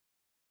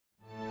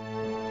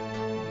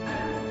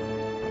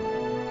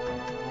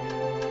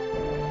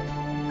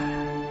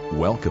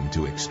Welcome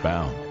to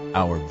Expound,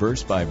 our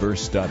verse-by-verse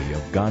study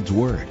of God's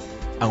Word.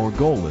 Our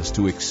goal is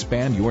to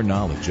expand your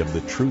knowledge of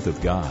the truth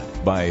of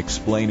God by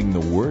explaining the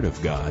Word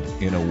of God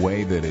in a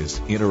way that is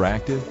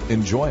interactive,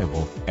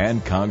 enjoyable,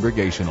 and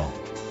congregational.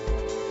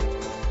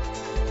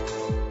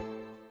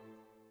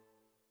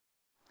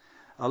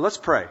 Let's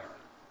pray.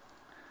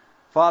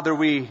 Father,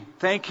 we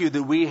thank you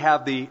that we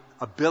have the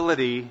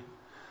ability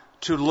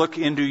to look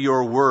into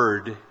your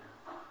Word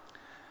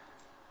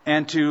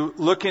and to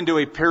look into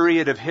a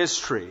period of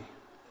history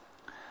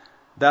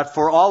that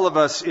for all of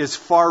us is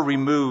far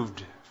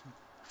removed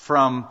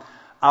from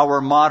our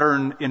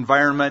modern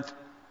environment,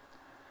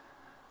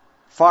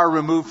 far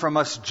removed from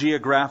us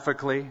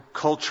geographically,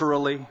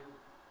 culturally,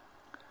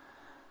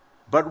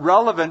 but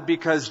relevant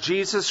because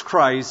Jesus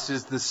Christ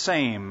is the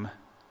same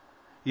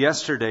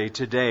yesterday,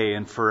 today,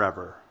 and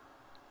forever.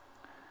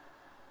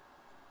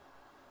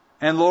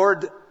 And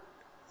Lord,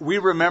 we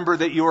remember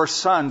that your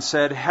Son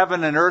said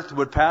heaven and earth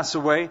would pass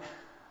away,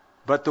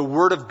 but the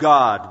Word of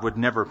God would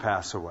never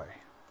pass away.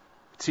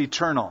 It's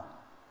eternal.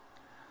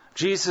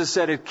 Jesus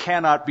said it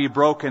cannot be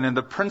broken, and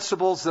the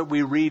principles that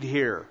we read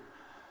here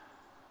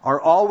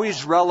are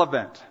always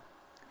relevant.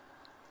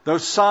 Though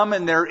some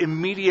in their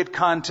immediate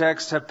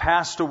context have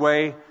passed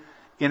away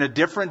in a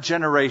different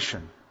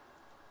generation,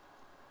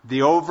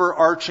 the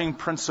overarching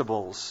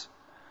principles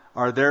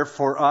are there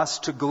for us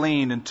to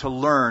glean and to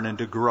learn and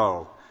to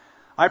grow.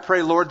 I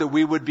pray, Lord, that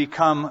we would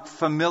become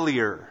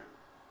familiar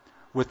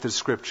with the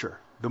Scripture.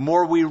 The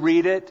more we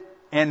read it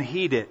and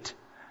heed it,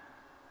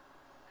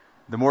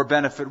 the more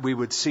benefit we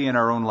would see in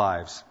our own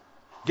lives.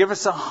 Give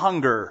us a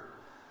hunger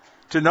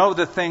to know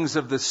the things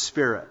of the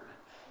Spirit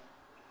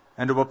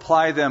and to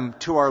apply them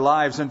to our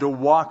lives and to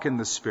walk in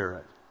the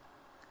Spirit.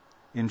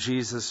 In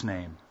Jesus'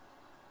 name,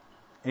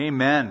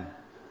 amen.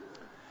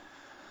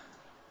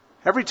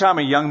 Every time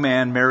a young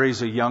man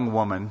marries a young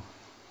woman,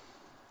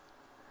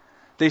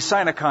 they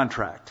sign a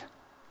contract.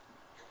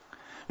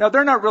 Now,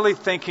 they're not really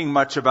thinking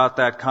much about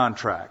that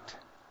contract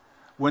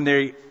when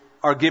they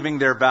are giving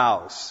their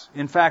vows.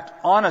 In fact,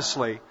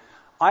 honestly,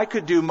 I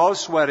could do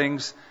most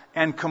weddings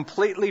and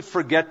completely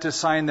forget to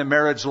sign the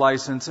marriage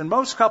license, and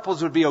most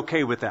couples would be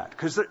okay with that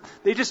because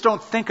they just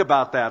don't think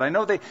about that. I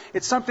know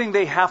it's something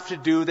they have to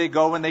do. They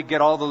go and they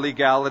get all the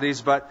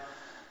legalities, but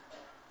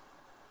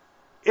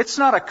it's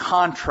not a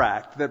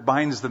contract that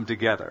binds them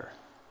together.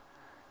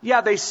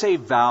 Yeah, they say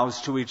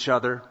vows to each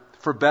other,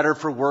 for better,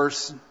 for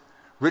worse,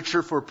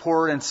 richer, for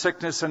poorer, in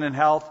sickness and in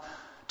health,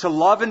 to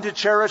love and to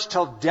cherish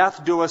till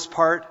death do us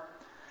part.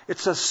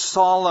 It's a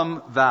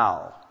solemn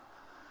vow.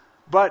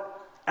 But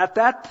at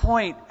that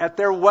point, at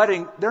their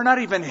wedding, they're not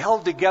even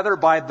held together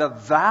by the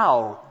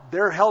vow.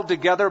 They're held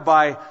together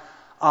by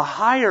a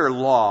higher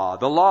law,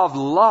 the law of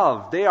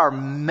love. They are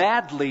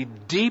madly,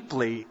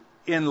 deeply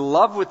in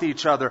love with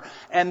each other,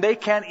 and they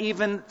can't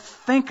even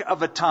think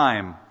of a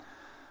time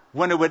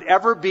when it would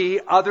ever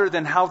be other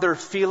than how they're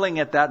feeling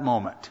at that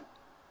moment.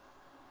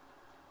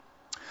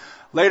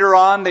 Later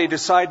on, they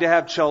decide to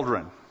have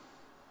children.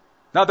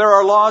 Now, there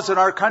are laws in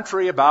our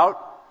country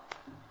about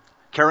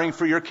caring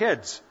for your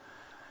kids.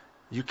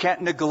 You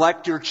can't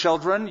neglect your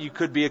children. You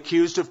could be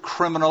accused of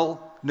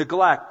criminal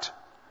neglect.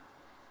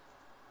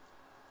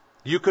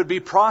 You could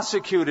be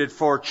prosecuted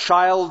for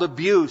child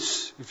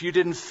abuse if you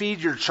didn't feed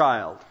your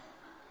child.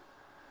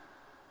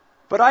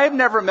 But I have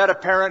never met a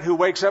parent who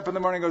wakes up in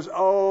the morning and goes,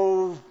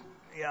 "Oh,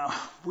 yeah,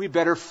 we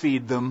better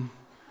feed them,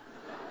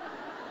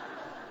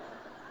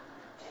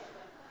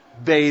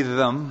 bathe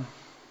them,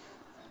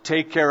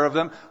 take care of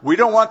them. We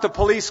don't want the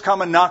police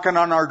coming knocking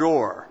on our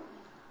door,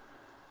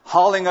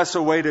 hauling us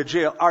away to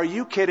jail." Are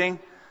you kidding?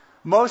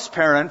 Most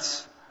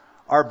parents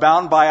are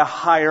bound by a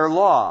higher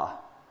law,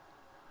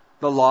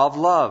 the law of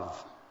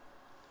love.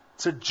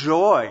 It's a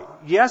joy.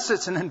 Yes,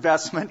 it's an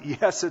investment.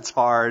 Yes, it's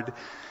hard.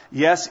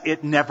 Yes,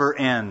 it never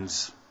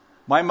ends.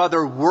 My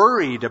mother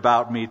worried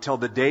about me till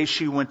the day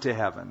she went to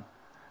heaven.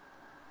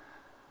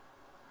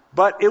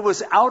 But it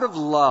was out of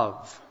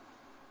love.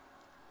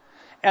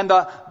 And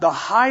the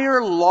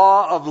higher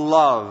law of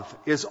love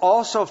is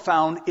also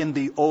found in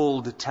the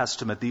Old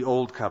Testament, the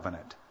Old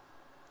Covenant.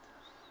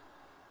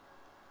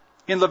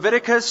 In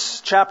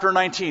Leviticus chapter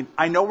 19,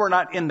 I know we're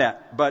not in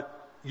that,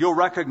 but you'll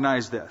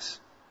recognize this.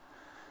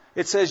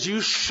 It says, "You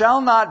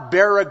shall not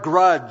bear a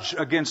grudge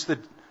against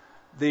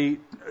the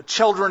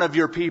children of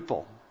your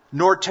people,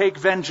 nor take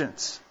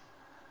vengeance,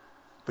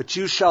 but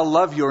you shall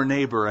love your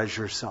neighbor as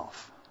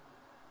yourself."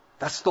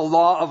 That's the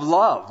law of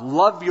love.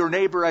 Love your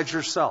neighbor as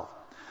yourself.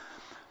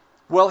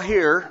 Well,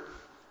 here,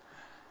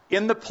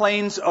 in the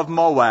plains of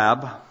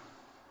Moab,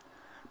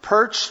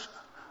 perched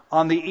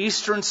on the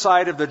eastern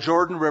side of the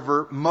Jordan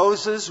River,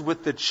 Moses,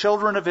 with the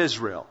children of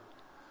Israel,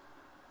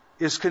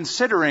 is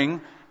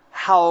considering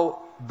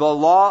how the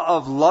law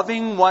of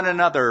loving one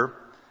another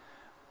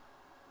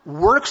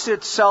works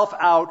itself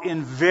out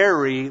in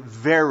very,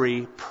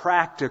 very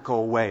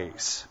practical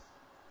ways.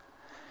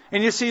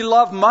 And you see,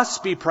 love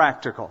must be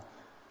practical.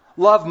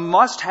 Love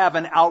must have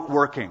an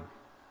outworking.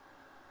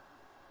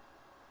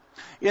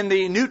 In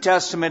the New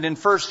Testament, in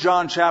 1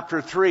 John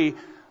chapter 3,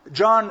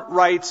 John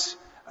writes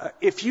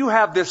If you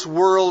have this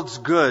world's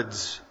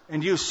goods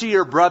and you see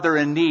your brother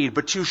in need,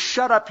 but you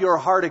shut up your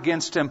heart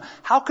against him,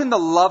 how can the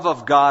love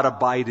of God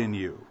abide in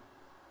you?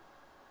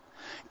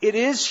 It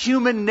is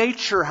human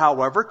nature,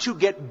 however, to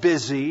get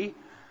busy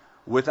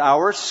with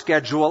our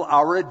schedule,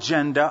 our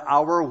agenda,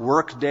 our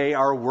work day,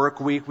 our work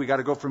week. We got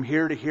to go from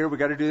here to here. We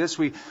got to do this.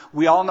 We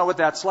all know what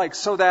that's like.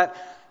 So that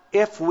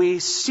if we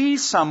see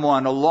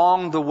someone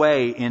along the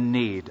way in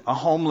need, a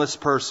homeless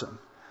person,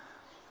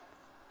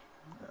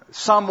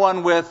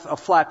 someone with a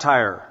flat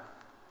tire,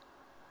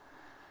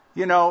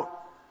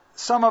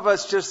 some of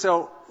us just say,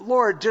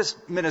 Lord,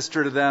 just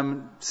minister to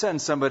them,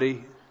 send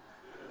somebody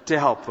to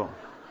help them.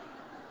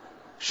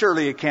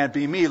 Surely it can't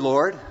be me,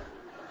 Lord,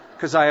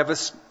 because I have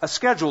a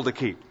schedule to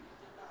keep.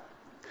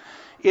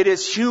 It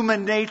is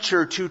human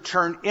nature to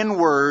turn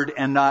inward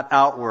and not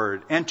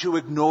outward, and to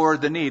ignore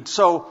the need.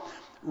 So,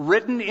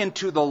 written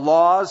into the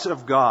laws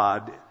of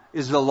God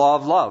is the law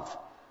of love.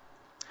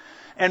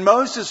 And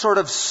Moses sort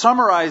of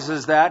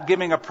summarizes that,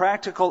 giving a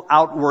practical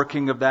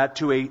outworking of that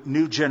to a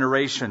new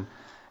generation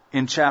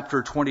in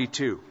chapter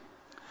 22.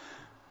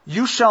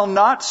 You shall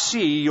not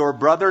see your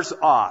brother's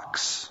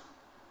ox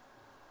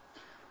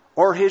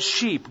or his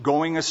sheep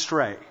going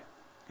astray,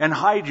 and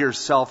hide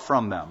yourself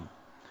from them.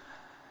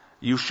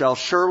 You shall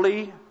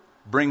surely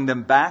bring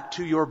them back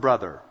to your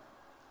brother.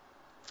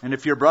 And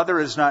if your brother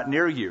is not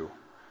near you,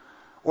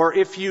 or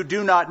if you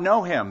do not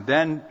know him,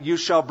 then you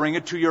shall bring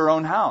it to your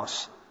own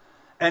house,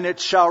 and it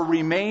shall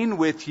remain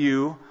with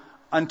you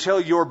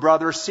until your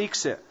brother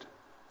seeks it.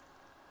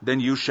 Then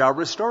you shall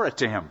restore it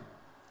to him.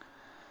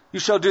 You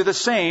shall do the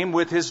same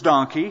with his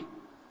donkey,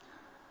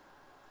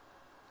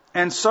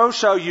 and so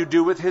shall you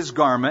do with his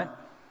garment,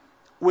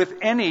 with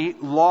any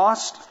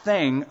lost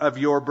thing of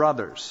your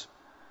brother's,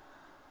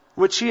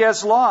 which he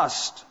has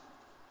lost,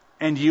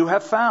 and you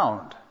have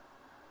found.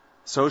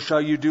 So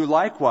shall you do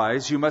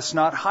likewise. You must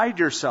not hide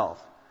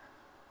yourself.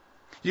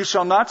 You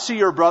shall not see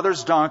your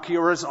brother's donkey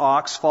or his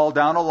ox fall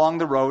down along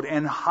the road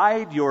and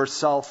hide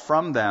yourself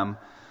from them.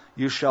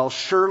 You shall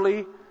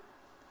surely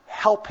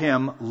help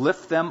him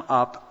lift them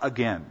up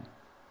again.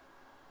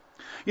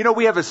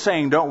 We have a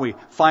saying, don't we?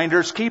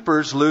 Finders,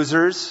 keepers,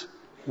 losers,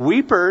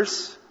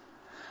 weepers.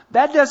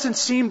 That doesn't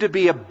seem to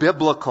be a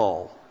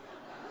biblical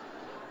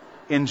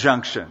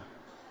injunction.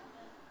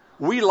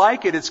 We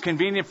like it. It's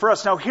convenient for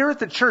us. Now, here at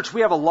the church, we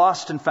have a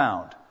lost and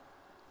found.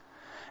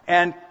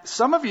 And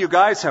some of you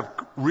guys have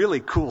really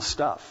cool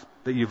stuff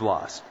that you've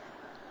lost.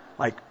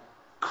 Like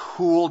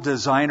cool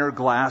designer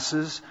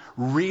glasses,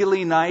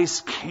 really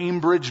nice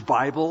Cambridge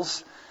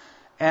Bibles.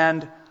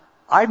 And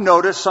I've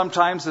noticed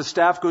sometimes the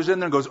staff goes in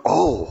there and goes,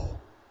 oh,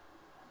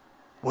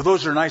 well,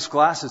 those are nice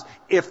glasses.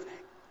 If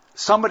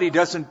somebody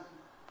doesn't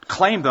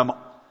claim them,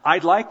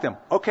 I'd like them.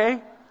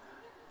 Okay,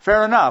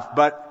 fair enough,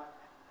 but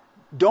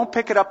don't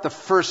pick it up the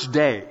first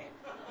day.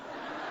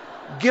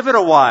 Give it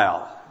a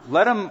while.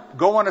 Let them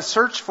go on a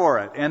search for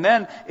it. And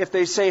then if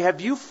they say,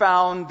 have you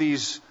found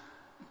these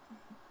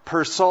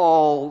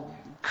Persol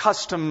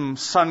custom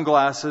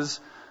sunglasses?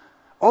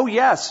 Oh,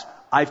 yes,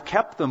 I've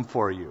kept them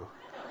for you.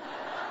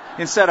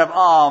 Instead of,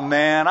 oh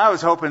man, I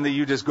was hoping that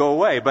you just go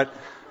away, but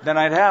then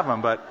I'd have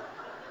them. But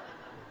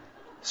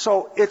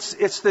so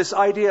it's this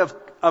idea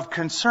of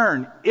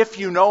concern. If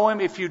you know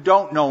him, if you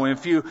don't know him,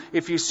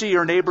 if you see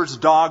your neighbor's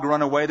dog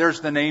run away,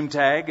 there's the name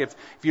tag. If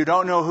you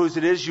don't know whose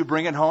it is, you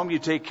bring it home, you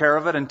take care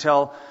of it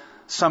until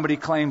somebody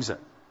claims it.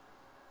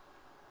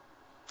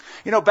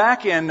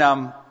 Back in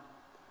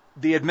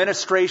the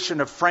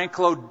administration of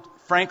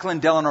Franklin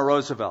Delano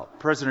Roosevelt,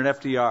 President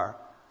FDR,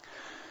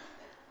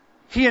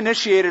 he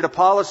initiated a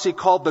policy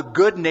called the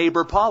Good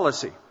Neighbor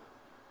Policy.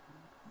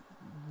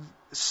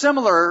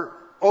 Similar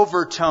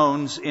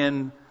overtones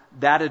in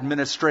that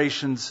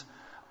administration's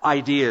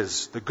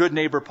ideas, the Good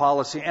Neighbor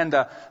Policy, and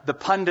the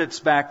pundits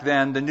back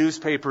then, the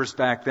newspapers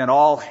back then,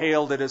 all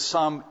hailed it as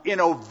some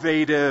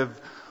innovative,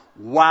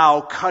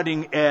 wow,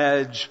 cutting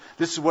edge,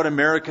 this is what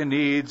America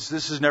needs,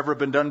 this has never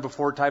been done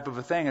before type of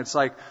a thing. It's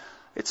like,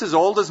 it's as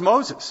old as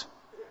Moses.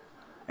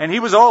 And he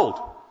was old.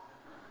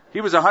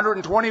 He was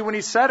 120 when he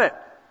said it.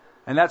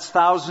 And that's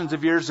thousands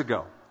of years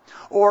ago.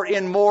 Or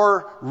in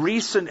more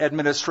recent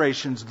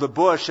administrations, the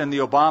Bush and the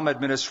Obama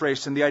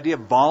administration, the idea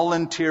of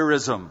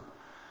volunteerism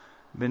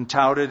been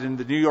touted in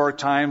the New York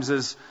Times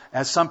as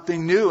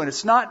something new. And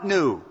it's not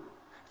new.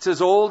 It's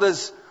as old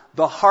as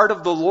the heart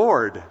of the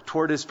Lord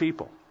toward his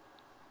people.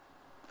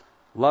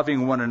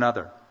 Loving one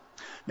another.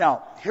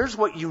 Now, here's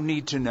what you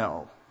need to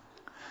know.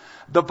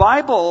 The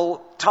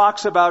Bible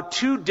talks about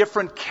two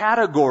different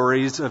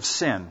categories of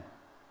sin.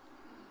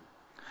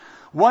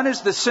 One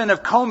is the sin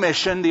of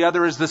commission, the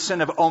other is the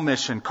sin of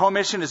omission.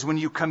 Commission is when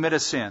you commit a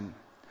sin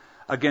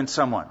against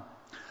someone.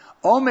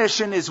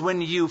 Omission is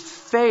when you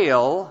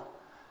fail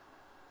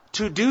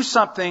to do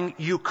something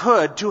you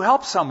could to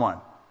help someone.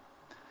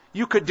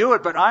 You could do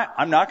it, but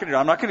I'm not going to do it.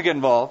 I'm not going to get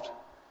involved.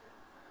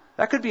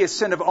 That could be a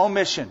sin of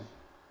omission.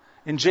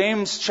 In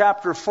James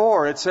chapter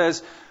 4, it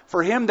says,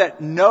 for him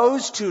that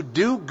knows to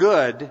do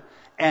good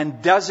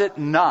and does it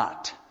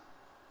not,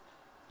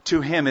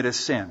 to him it is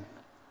sin.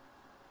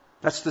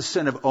 That's the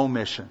sin of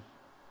omission.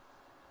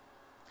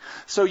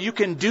 So you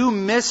can do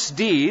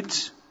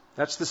misdeeds,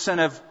 that's the sin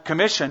of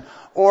commission,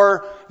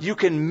 or you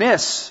can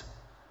miss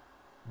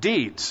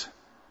deeds.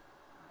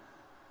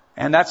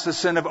 And that's the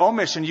sin of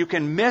omission. You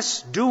can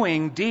miss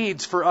doing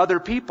deeds for other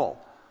people.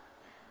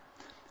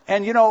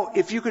 And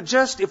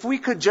if we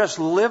could just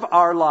live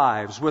our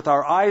lives with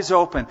our eyes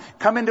open,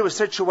 come into a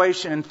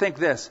situation and think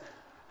this: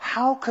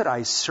 how could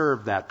I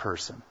serve that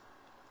person?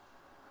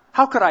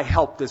 How could I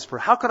help this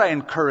person? How could I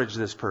encourage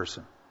this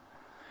person?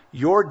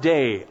 Your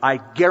day, I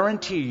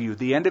guarantee you,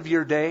 the end of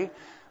your day,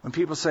 when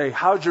people say,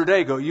 how'd your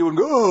day go? You would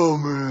go, oh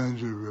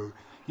man.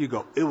 You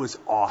go, it was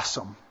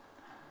awesome.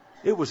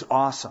 It was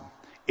awesome.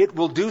 It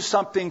will do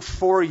something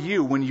for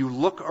you when you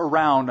look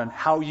around on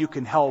how you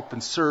can help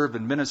and serve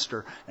and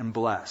minister and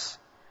bless.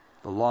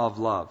 The law of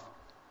love.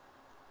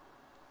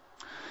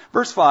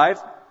 Verse 5,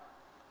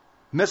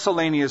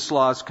 miscellaneous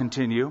laws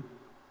continue.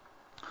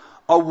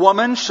 A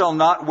woman shall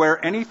not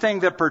wear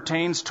anything that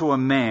pertains to a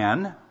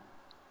man,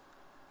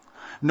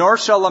 nor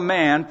shall a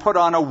man put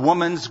on a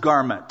woman's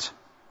garment.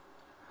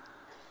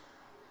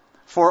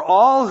 For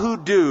all who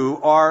do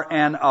are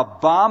an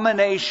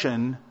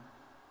abomination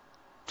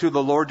to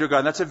the Lord your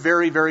God. That's a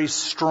very, very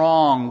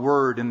strong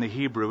word in the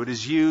Hebrew. It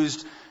is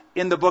used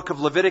in the book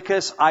of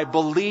Leviticus. I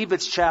believe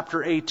it's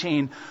chapter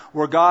 18,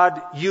 where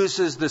God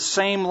uses the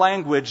same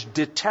language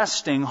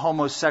detesting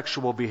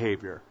homosexual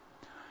behavior.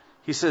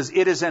 He says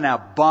it is an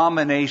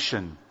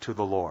abomination to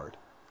the Lord.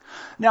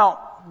 Now,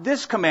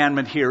 this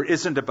commandment here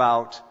isn't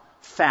about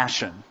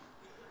fashion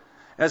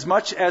as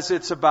much as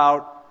it's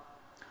about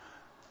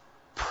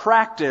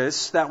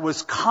practice that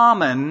was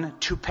common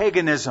to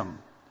paganism.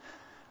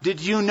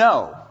 Did you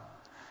know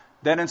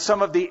that in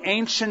some of the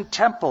ancient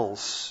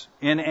temples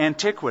in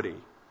antiquity,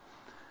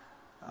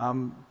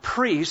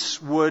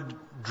 priests would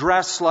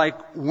dress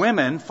like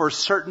women for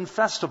certain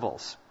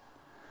festivals?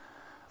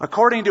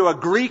 According to a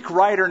Greek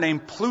writer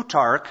named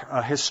Plutarch,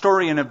 a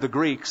historian of the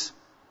Greeks,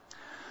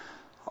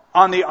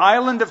 on the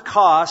island of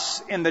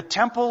Kos, in the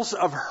temples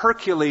of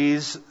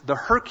Hercules, the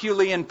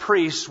Herculean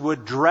priests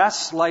would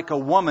dress like a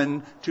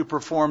woman to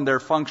perform their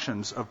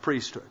functions of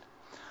priesthood.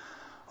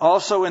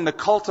 Also in the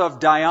cult of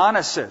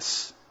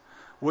Dionysus,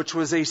 which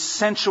was a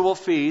sensual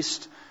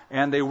feast,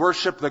 and they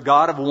worshiped the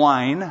god of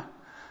wine.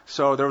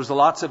 So there was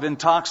lots of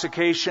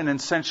intoxication and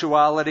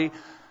sensuality.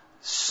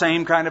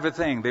 Same kind of a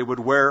thing. They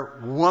would wear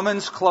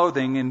woman's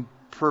clothing in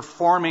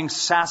performing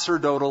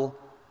sacerdotal,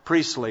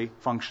 priestly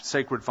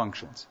sacred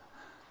functions.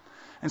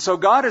 And so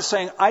God is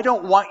saying, I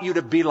don't want you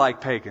to be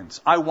like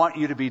pagans. I want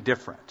you to be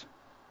different.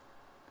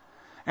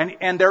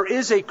 And there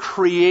is a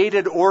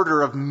created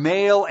order of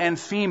male and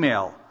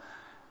female.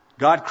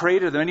 God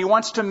created them, and He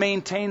wants to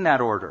maintain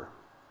that order.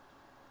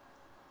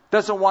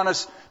 Doesn't want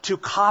us to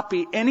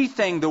copy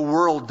anything the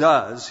world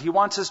does. He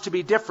wants us to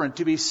be different,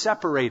 to be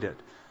separated,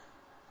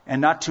 and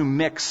not to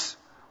mix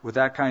with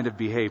that kind of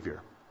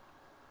behavior.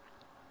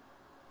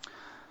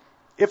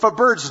 If a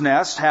bird's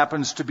nest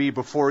happens to be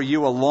before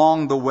you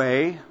along the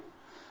way,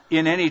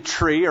 in any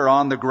tree or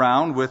on the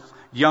ground with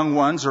young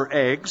ones or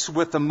eggs,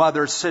 with the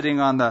mother sitting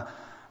on the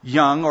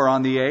young or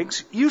on the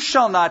eggs, you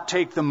shall not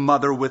take the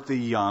mother with the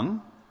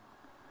young.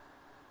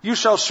 You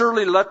shall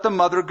surely let the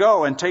mother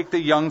go and take the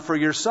young for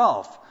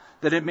yourself,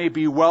 that it may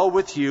be well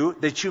with you,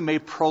 that you may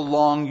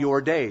prolong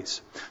your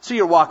days. So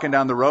you're walking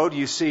down the road,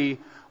 you see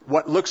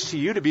what looks to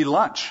you to be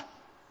lunch.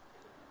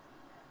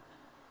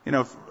 I'm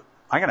going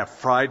to have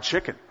fried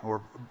chicken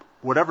or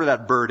whatever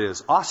that bird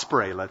is,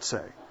 osprey, let's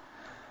say,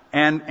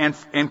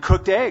 and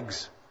cooked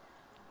eggs.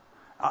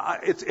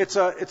 It's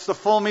the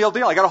full meal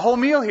deal. I got a whole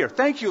meal here.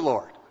 Thank you,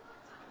 Lord.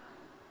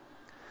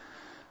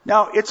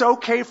 Now, it's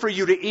okay for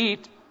you to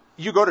eat.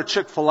 You go to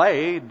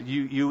Chick-fil-A,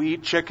 you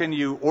eat chicken,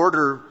 you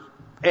order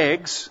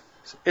eggs.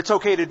 It's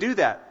okay to do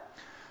that.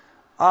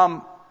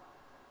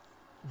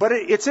 But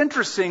it's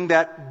interesting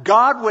that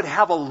God would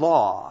have a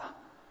law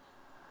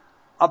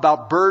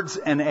about birds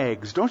and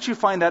eggs. Don't you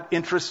find that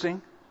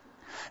interesting?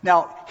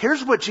 Now,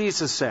 here's what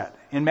Jesus said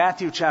in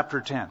Matthew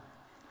chapter 10.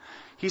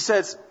 He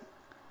says,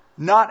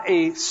 not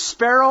a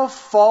sparrow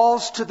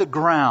falls to the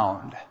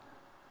ground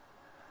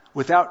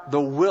without the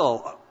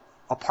will,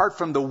 apart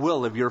from the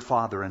will of your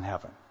Father in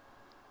heaven.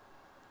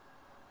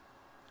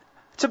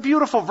 It's a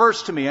beautiful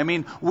verse to me. I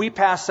mean, we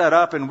pass that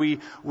up and we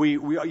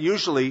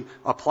usually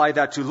apply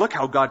that to look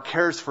how God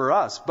cares for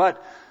us.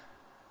 But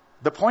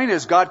the point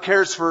is God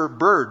cares for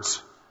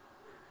birds.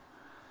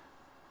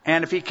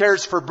 And if He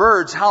cares for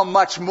birds, how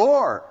much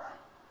more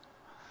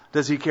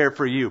does He care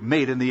for you,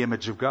 made in the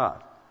image of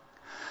God?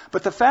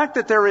 But the fact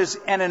that there is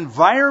an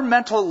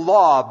environmental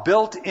law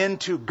built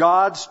into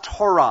God's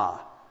Torah,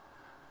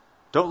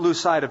 don't lose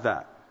sight of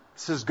that.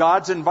 This is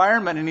God's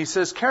environment, and He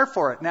says, care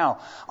for it. Now,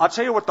 I'll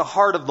tell you what the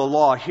heart of the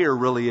law here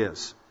really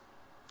is.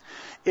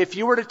 If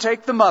you were to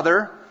take the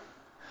mother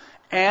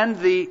and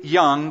the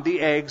young, the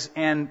eggs,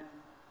 and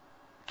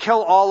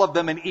kill all of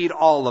them and eat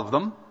all of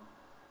them,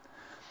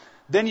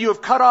 then you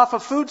have cut off a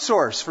food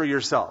source for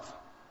yourself.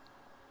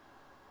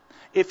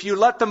 If you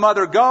let the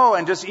mother go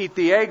and just eat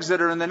the eggs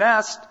that are in the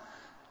nest,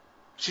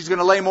 she's going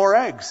to lay more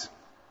eggs.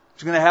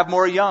 She's going to have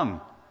more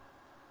young.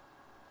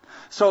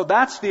 So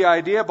that's the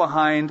idea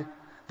behind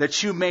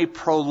that you may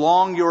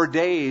prolong your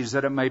days,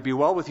 that it may be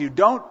well with you.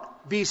 Don't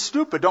be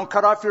stupid. Don't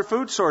cut off your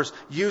food source.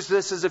 Use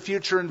this as a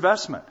future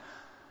investment.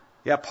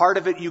 Yeah, part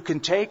of it you can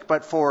take,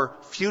 but for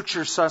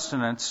future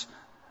sustenance,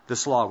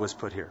 this law was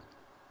put here.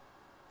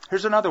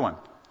 Here's another one.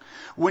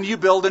 When you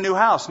build a new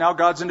house, now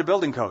God's into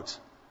building codes.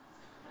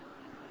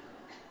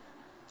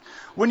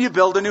 When you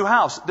build a new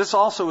house, this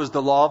also is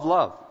the law of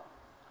love.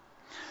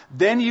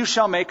 Then you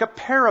shall make a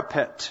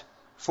parapet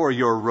for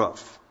your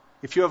roof.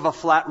 If you have a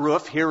flat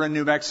roof here in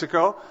New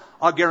Mexico,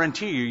 I'll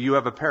guarantee you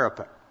have a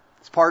parapet.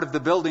 It's part of the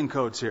building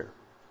codes here.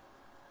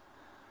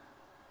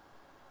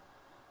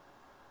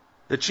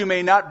 That you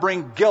may not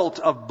bring guilt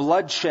of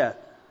bloodshed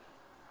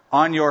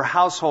on your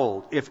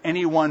household if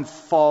anyone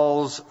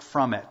falls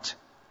from it.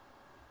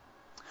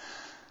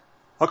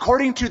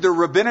 According to the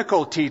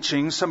rabbinical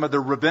teachings, some of the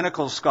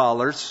rabbinical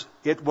scholars,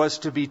 it was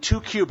to be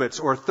 2 cubits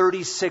or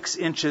 36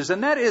 inches.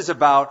 And that is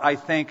about, I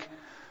think,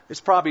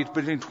 it's probably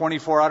between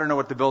 24, I don't know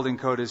what the building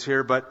code is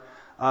here, but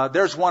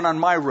there's one on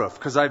my roof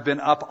because I've been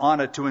up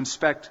on it to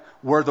inspect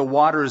where the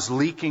water is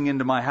leaking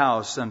into my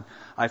house. And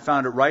I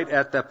found it right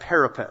at the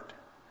parapet,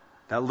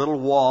 that little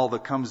wall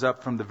that comes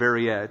up from the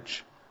very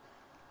edge.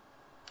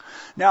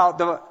 Now,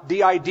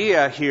 the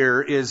idea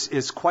here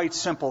is quite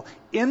simple.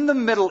 In the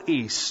Middle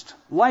East,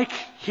 like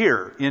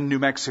here in New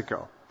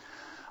Mexico,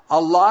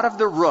 a lot of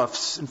the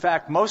roofs, in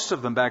fact, most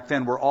of them back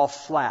then were all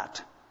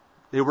flat.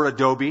 They were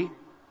adobe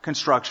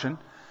construction.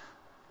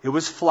 It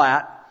was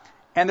flat.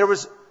 And there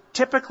was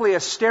typically a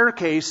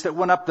staircase that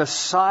went up the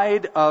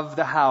side of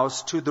the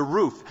house to the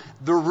roof.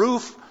 The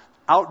roof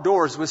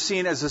outdoors was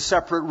seen as a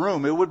separate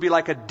room. It would be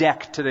like a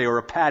deck today or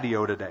a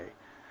patio today.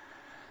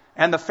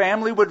 And the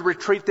family would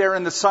retreat there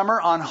in the summer.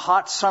 On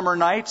hot summer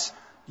nights,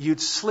 you'd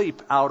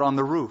sleep out on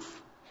the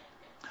roof.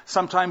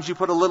 Sometimes you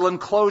put a little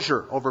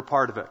enclosure over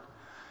part of it.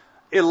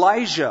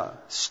 Elijah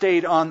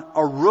stayed on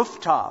a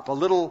rooftop. A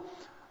little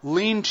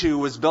lean-to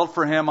was built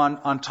for him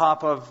on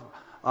top of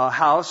a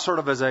house, sort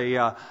of as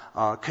a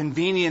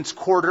convenience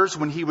quarters.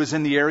 When he was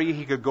in the area,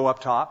 he could go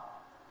up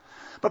top.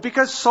 But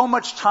because so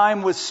much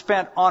time was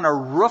spent on a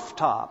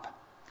rooftop,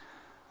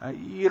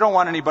 you don't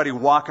want anybody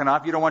walking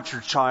off. You don't want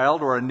your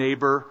child or a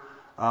neighbor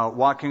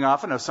walking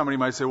off. And somebody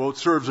might say, well, it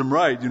serves them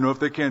right, if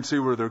they can't see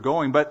where they're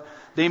going. But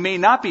they may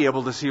not be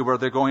able to see where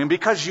they're going. And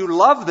because you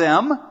love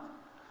them,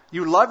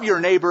 you love your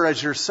neighbor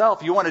as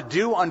yourself. You want to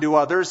do unto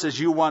others as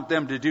you want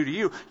them to do to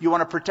you. You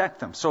want to protect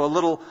them. So a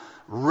little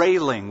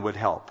railing would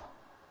help.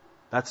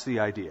 That's the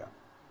idea.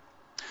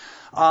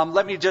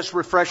 Let me just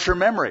refresh your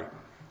memory.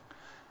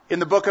 In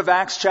the book of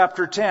Acts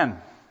chapter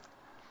 10,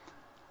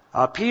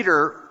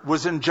 Peter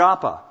was in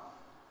Joppa,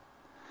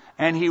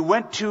 and he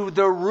went to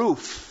the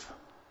roof,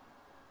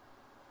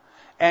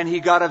 and he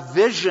got a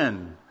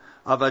vision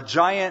of a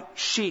giant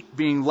sheet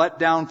being let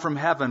down from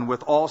heaven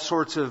with all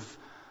sorts of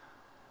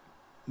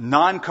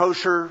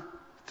non-kosher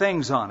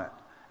things on it.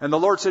 And the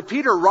Lord said,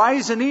 Peter,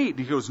 rise and eat.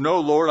 He goes, no,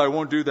 Lord, I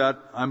won't do that.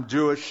 I'm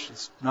Jewish.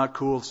 It's not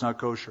cool. It's not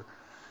kosher.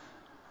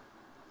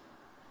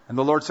 And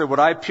the Lord said, what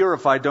I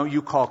purified, don't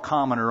you call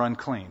common or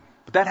unclean.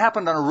 But that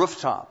happened on a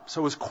rooftop.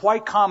 So it was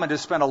quite common to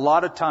spend a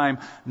lot of time,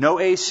 no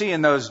AC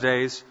in those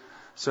days.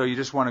 So you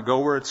just want to go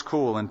where it's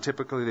cool. And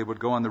typically they would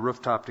go on the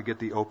rooftop to get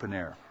the open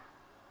air.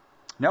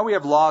 Now we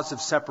have laws of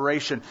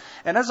separation.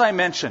 And as I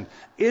mentioned,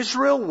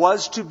 Israel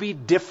was to be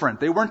different.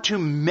 They weren't to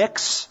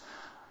mix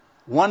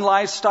one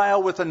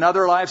lifestyle with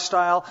another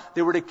lifestyle.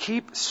 They were to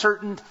keep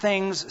certain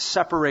things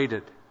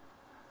separated.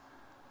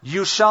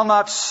 You shall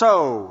not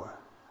sow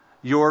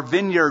your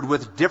vineyard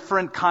with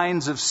different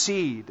kinds of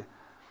seed,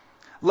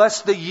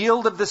 lest the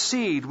yield of the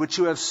seed which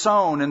you have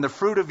sown and the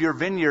fruit of your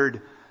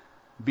vineyard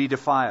be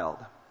defiled.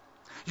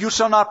 You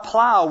shall not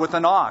plow with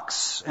an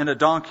ox and a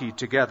donkey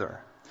together.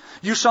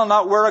 You shall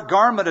not wear a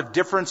garment of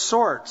different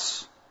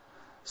sorts,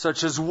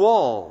 such as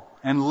wool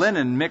and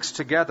linen mixed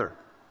together.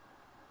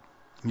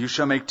 You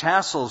shall make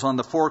tassels on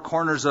the 4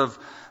 corners of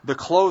the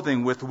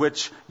clothing with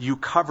which you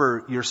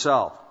cover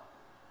yourself.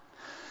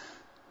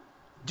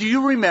 Do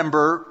you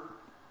remember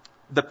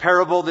the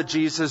parable that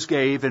Jesus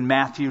gave in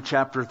Matthew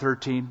chapter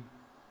 13?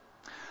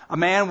 A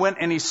man went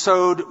and he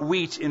sowed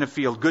wheat in a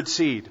field, good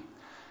seed.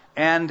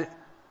 And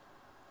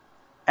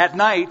at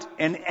night,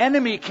 an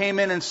enemy came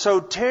in and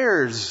sowed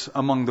tares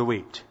among the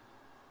wheat.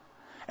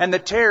 And the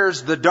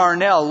tares, the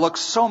darnel, looks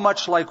so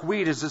much like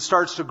wheat as it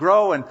starts to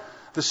grow. And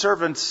the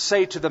servants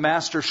say to the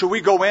master, should we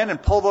go in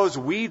and pull those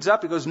weeds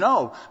up? He goes,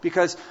 no,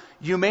 because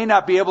you may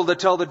not be able to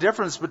tell the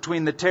difference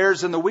between the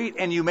tares and the wheat,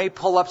 and you may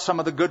pull up some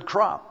of the good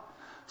crop.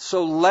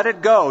 So let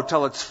it go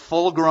till it's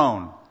full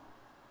grown.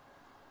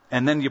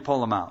 And then you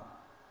pull them out.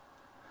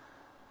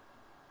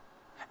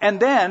 And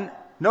then,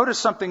 notice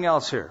something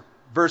else here.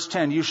 Verse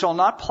 10, you shall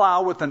not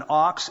plow with an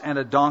ox and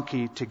a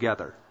donkey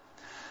together.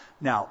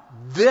 Now,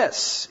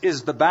 this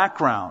is the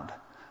background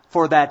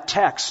for that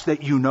text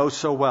that you know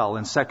so well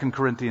in 2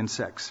 Corinthians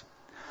 6.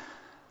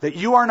 That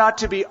you are not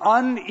to be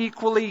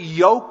unequally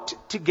yoked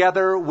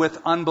together with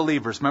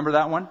unbelievers. Remember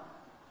that one?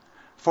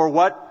 For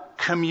what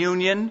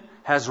communion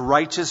has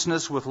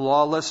righteousness with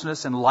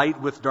lawlessness and light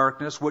with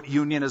darkness. What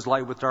union is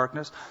light with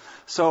darkness?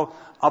 So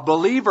a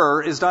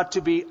believer is not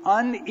to be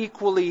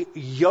unequally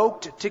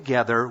yoked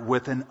together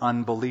with an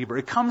unbeliever.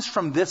 It comes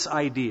from this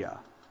idea.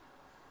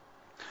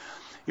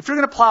 If you're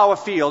going to plow a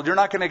field, you're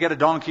not going to get a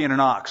donkey and an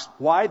ox.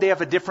 Why? They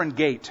have a different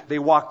gait. They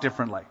walk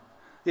differently.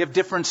 They have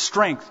different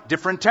strength,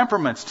 different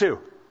temperaments too.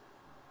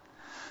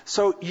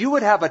 So you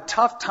would have a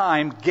tough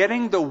time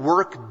getting the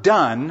work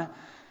done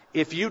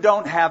if you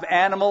don't have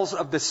animals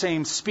of the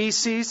same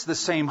species, the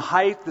same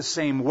height, the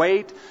same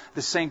weight,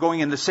 the same going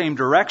in the same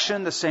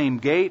direction, the same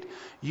gait.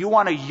 You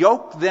want to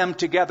yoke them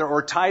together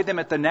or tie them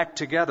at the neck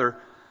together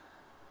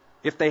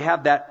if they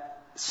have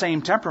that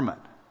same temperament.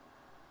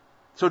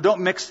 So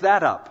don't mix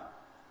that up.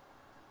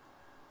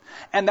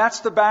 And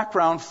that's the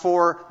background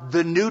for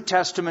the New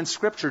Testament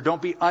Scripture.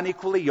 Don't be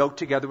unequally yoked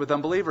together with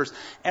unbelievers.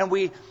 And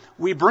we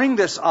bring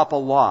this up a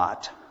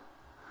lot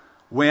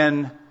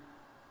when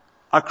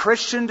a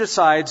Christian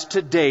decides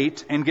to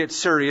date and get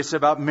serious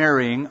about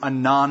marrying a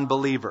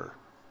non-believer.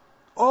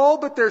 Oh,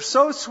 but they're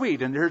so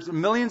sweet. And there's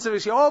millions of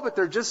us. Oh, but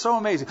they're just so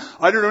amazing.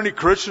 I don't know any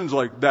Christians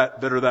like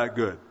that are that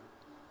good.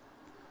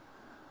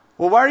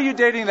 Well, why are you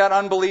dating that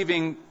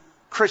unbelieving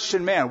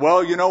Christian man?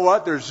 Well, you know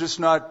what? There's just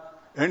not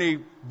any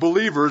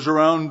believers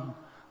around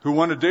who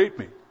want to date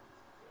me.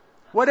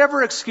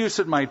 Whatever excuse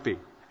it might be.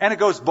 And it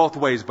goes both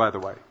ways, by the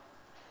way.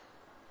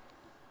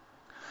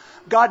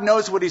 God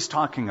knows what He's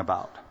talking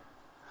about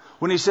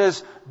when He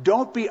says,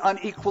 don't be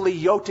unequally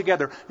yoked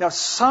together. Now,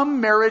 some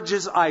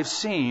marriages I've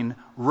seen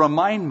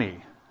remind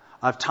me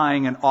of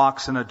tying an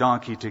ox and a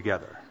donkey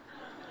together.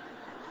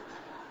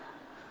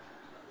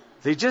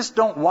 They just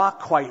don't walk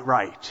quite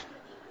right.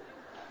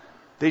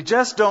 They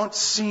just don't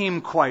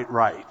seem quite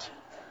right.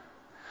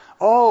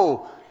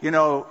 Oh,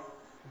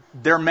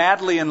 they're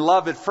madly in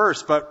love at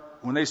first, but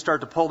when they start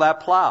to pull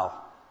that plow,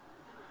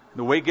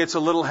 the weight gets a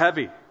little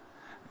heavy.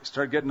 They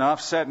start getting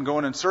offset and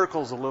going in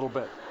circles a little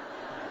bit.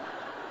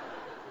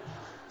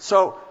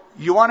 So,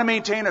 you want to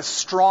maintain a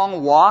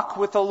strong walk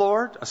with the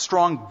Lord, a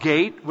strong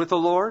gait with the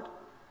Lord?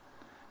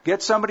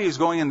 Get somebody who's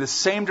going in the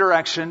same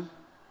direction,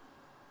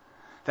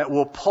 that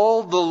will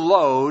pull the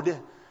load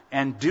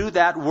and do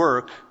that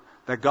work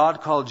that God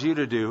called you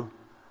to do,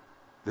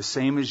 the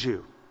same as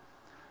you.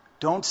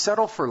 Don't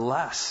settle for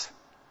less.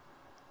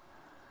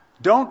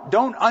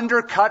 Don't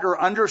undercut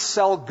or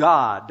undersell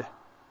God.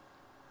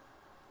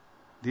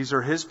 These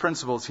are His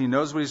principles. He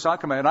knows what He's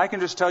talking about. And I can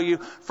just tell you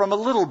from a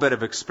little bit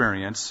of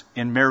experience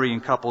in marrying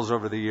couples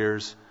over the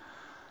years,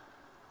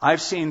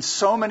 I've seen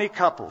so many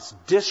couples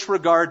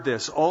disregard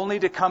this only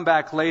to come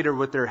back later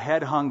with their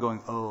head hung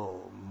going, oh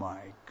my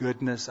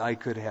goodness, I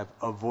could have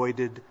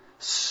avoided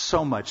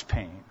so much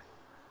pain.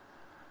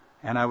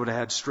 And I would have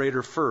had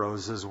straighter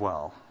furrows as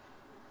well.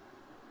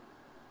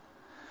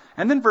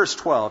 And then verse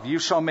 12, you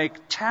shall make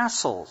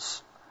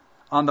tassels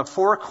on the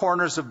four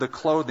corners of the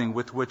clothing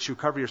with which you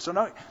cover yourself.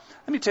 Now,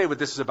 let me tell you what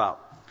this is about.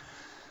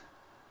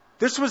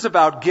 This was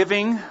about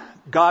giving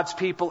God's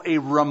people a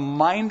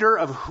reminder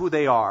of who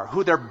they are,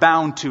 who they're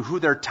bound to, who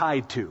they're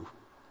tied to.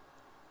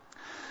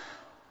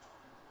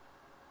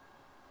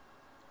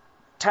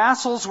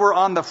 Tassels were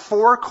on the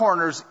four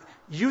corners.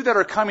 You that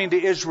are coming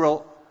to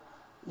Israel,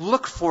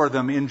 look for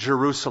them in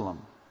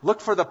Jerusalem.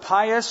 Look for the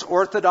pious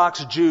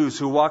Orthodox Jews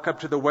who walk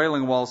up to the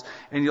Wailing Walls,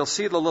 and you'll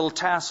see the little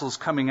tassels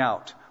coming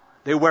out.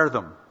 They wear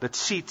them. The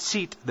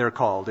tzitzit, they're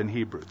called in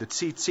Hebrew. The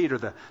tzitzit are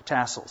the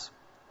tassels.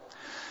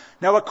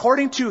 Now,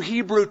 according to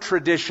Hebrew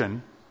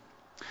tradition,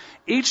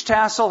 each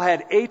tassel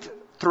had 8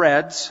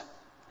 threads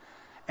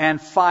and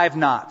 5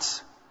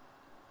 knots.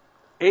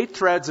 8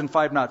 threads and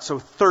 5 knots, so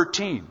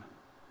 13.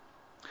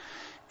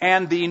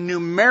 And the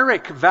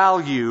numeric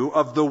value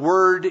of the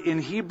word in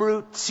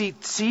Hebrew,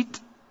 tzitzit,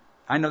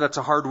 I know that's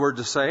a hard word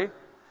to say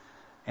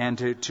and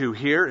to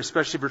hear,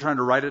 especially if you're trying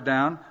to write it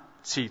down.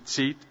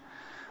 Tzitzit.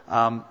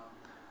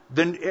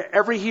 Then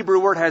every Hebrew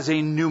word has a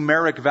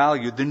numeric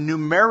value. The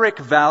numeric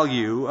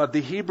value of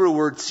the Hebrew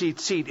word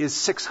tzitzit is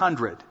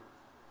 600.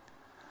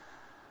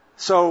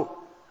 So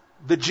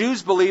the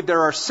Jews believe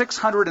there are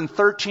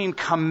 613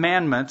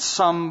 commandments,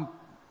 some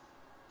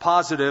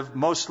positive,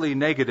 mostly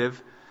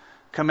negative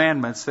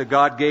commandments that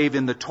God gave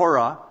in the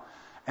Torah.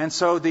 And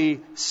so the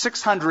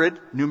 600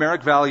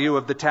 numeric value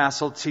of the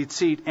tassel,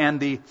 tzitzit, and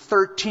the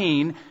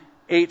 13,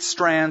 8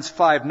 strands,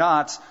 5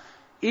 knots,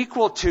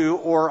 equal to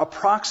or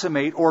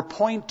approximate or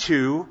point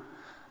to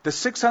the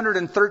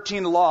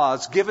 613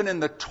 laws given in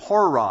the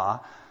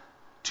Torah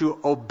to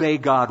obey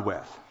God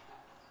with.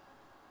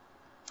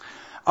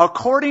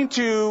 According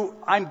to,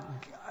 I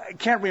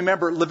can't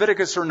remember,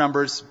 Leviticus or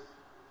Numbers,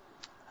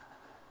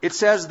 it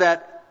says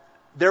that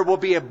there will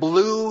be a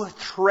blue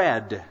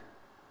thread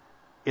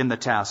in the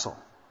tassel.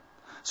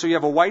 So you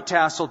have a white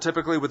tassel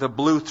typically with a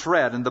blue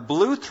thread. And the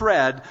blue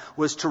thread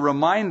was to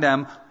remind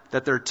them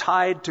that they're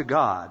tied to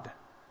God.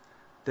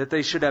 That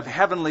they should have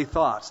heavenly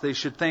thoughts. They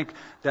should think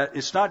that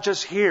it's not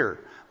just here,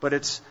 but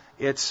it's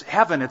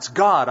heaven, it's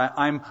God.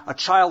 I'm a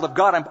child of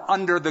God. I'm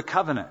under the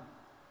covenant.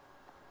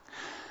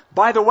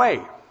 By the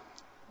way,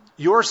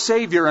 your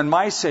Savior and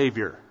my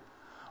Savior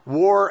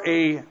wore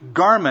a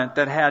garment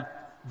that had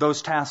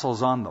those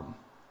tassels on them.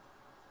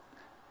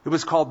 It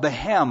was called the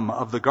hem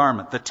of the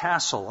garment, the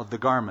tassel of the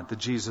garment that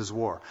Jesus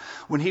wore.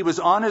 When he was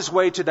on his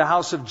way to the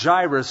house of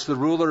Jairus, the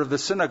ruler of the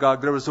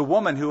synagogue, there was a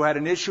woman who had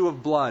an issue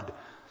of blood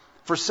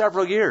for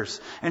several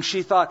years. And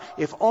she thought,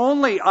 if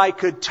only I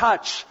could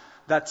touch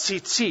that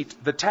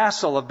tzitzit, the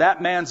tassel of that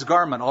man's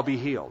garment, I'll be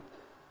healed.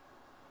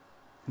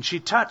 And she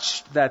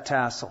touched that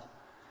tassel,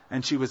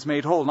 and she was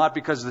made whole, not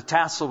because the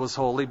tassel was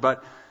holy,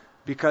 but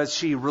because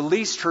she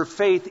released her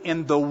faith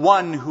in the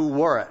one who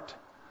wore it,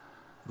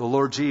 the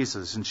Lord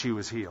Jesus, and she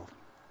was healed.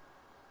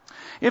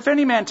 If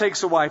any man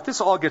takes a wife, this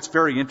all gets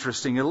very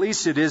interesting, at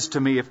least it is to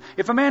me.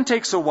 If a man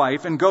takes a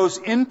wife and goes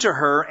into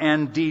her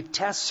and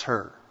detests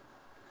her,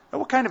 now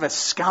what kind of a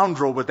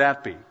scoundrel would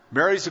that be?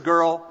 Marries a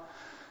girl,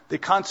 they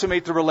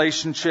consummate the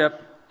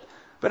relationship,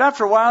 but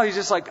after a while he's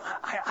just like,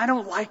 I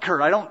don't like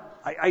her,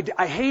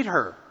 I hate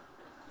her,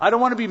 I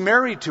don't want to be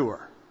married to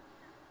her.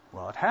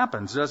 Well, it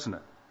happens, doesn't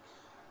it?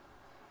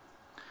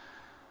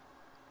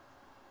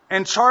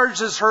 And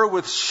charges her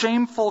with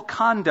shameful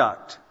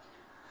conduct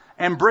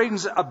and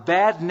brings a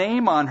bad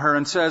name on her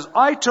and says,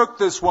 I took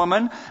this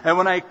woman, and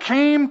when I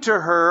came to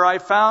her, I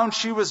found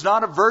she was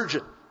not a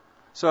virgin.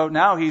 So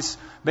now he's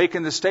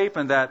making the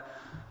statement that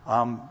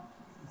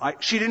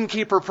she didn't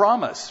keep her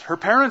promise. Her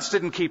parents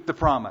didn't keep the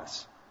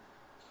promise.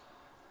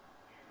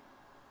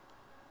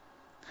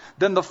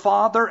 Then the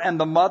father and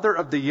the mother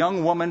of the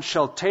young woman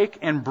shall take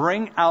and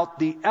bring out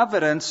the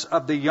evidence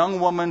of the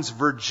young woman's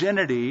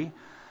virginity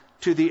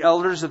to the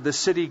elders of the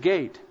city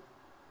gate.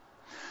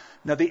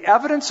 Now, the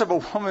evidence of a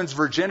woman's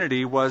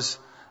virginity was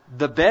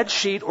the bed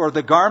sheet or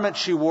the garment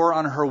she wore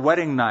on her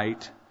wedding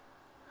night,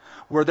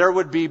 where there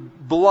would be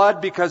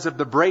blood because of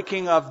the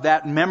breaking of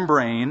that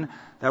membrane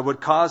that would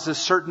cause a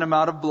certain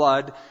amount of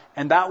blood,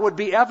 and that would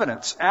be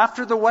evidence.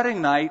 After the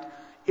wedding night,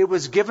 it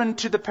was given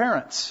to the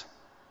parents.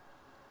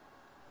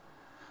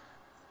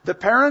 The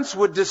parents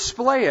would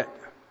display it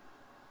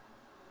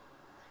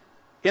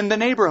in the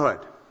neighborhood.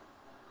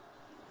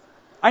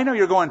 I know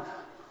you're going,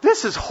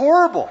 this is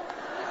horrible.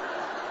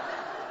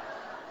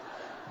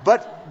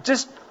 But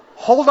just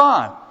hold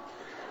on.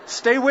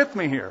 Stay with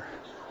me here.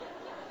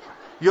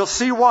 You'll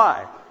see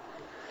why.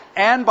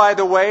 And by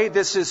the way,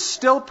 this is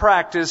still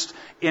practiced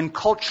in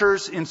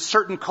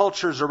certain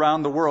cultures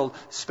around the world,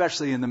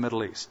 especially in the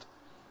Middle East.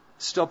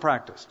 Still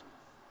practiced.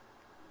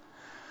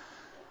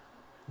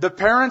 The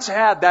parents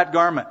had that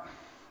garment.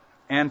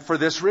 And for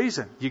this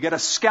reason, you get a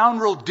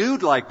scoundrel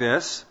dude like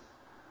this,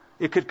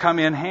 it could come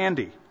in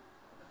handy.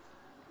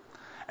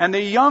 And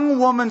the young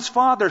woman's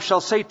father shall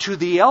say to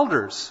the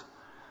elders,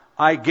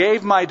 I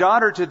gave my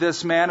daughter to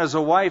this man as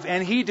a wife,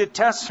 and he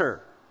detests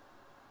her.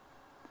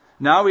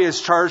 Now he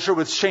has charged her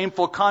with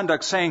shameful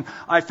conduct, saying,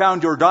 I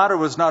found your daughter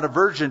was not a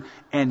virgin,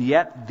 and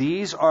yet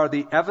these are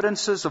the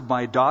evidences of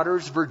my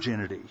daughter's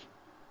virginity.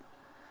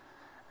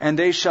 And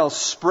they shall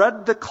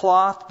spread the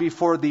cloth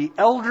before the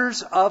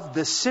elders of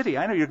the city.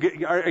 I know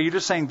are you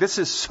just saying, this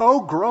is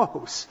so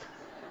gross.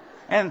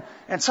 And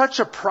such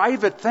a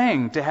private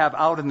thing to have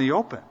out in the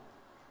open.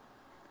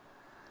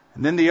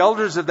 And then the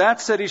elders of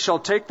that city shall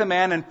take the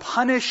man and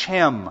punish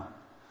him.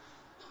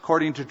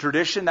 According to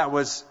tradition, that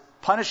was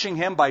punishing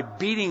him by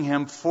beating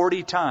him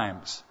 40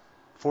 times.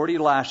 40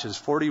 lashes,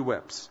 40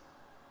 whips.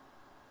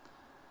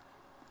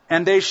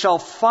 And they shall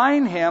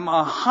fine him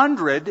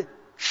 100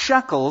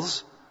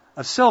 shekels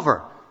of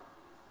silver.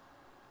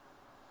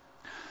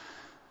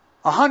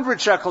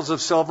 100 shekels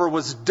of silver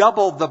was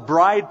double the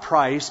bride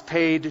price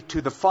paid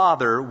to the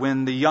father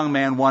when the young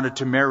man wanted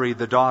to marry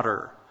the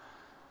daughter.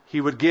 He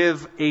would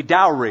give a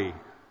dowry.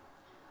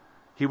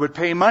 He would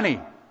pay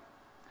money.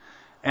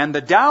 And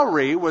the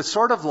dowry was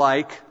sort of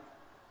like,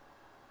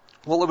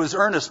 well, it was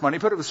earnest money,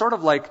 but it was sort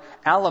of like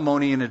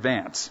alimony in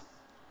advance.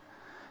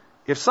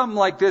 If something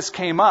like this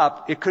came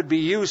up, it could be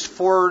used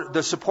for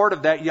the support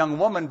of that young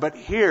woman, but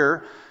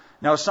here,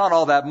 now it's not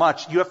all that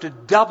much. You have to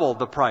double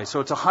the price.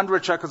 So it's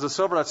 100 shekels of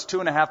silver, that's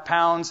 2.5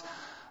 pounds.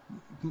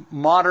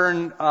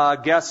 Modern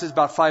guess is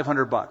about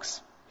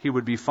 $500. He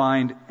would be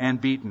fined and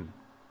beaten.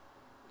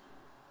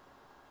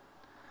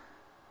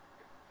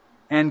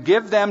 And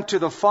give them to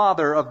the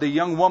father of the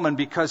young woman,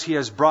 because he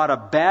has brought a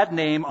bad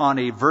name on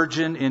a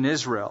virgin in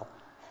Israel.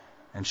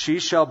 And she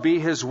shall be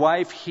his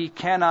wife. He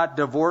cannot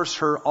divorce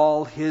her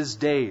all his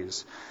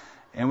days.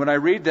 And when I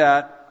read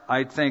that,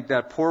 I think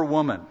that poor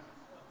woman.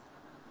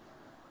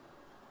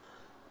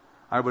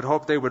 I would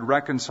hope they would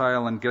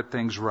reconcile and get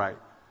things right.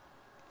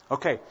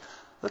 Okay,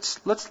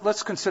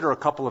 let's consider a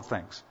couple of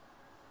things.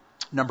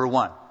 Number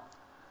one,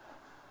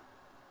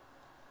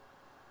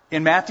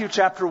 in Matthew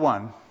chapter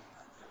 1,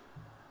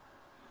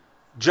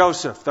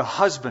 Joseph, the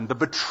husband, the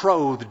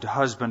betrothed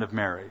husband of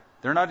Mary,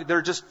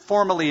 they're just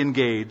formally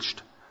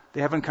engaged.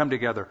 They haven't come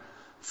together.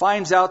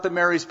 Finds out that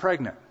Mary's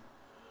pregnant.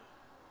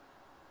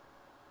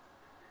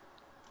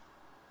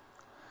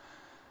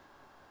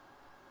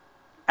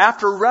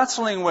 After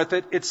wrestling with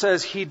it, it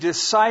says he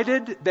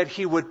decided that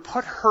he would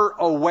put her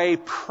away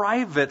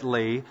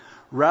privately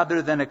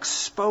rather than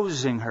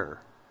exposing her.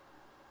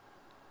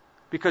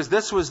 Because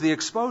this was the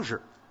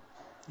exposure.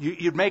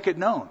 You'd make it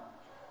known.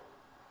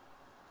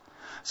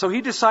 So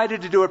he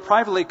decided to do it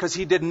privately because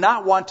he did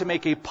not want to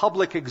make a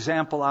public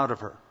example out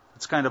of her.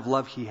 It's kind of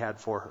love he had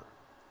for her.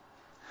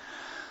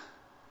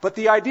 But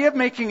the idea of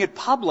making it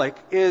public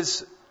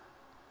was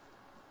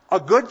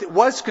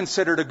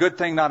considered a good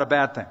thing, not a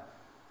bad thing.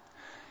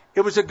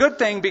 It was a good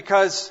thing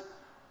because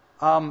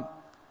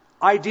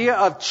idea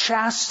of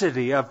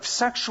chastity, of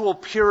sexual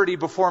purity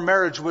before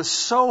marriage was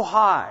so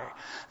high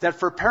that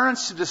for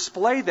parents to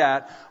display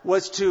that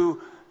was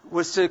to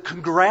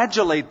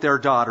congratulate their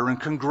daughter and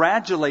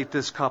congratulate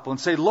this couple and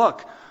say,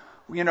 look,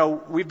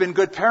 we've been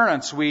good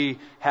parents. We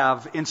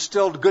have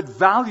instilled good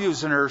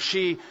values in her.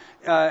 She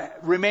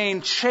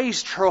remained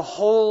chaste her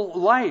whole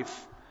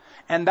life.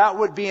 And that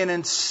would be an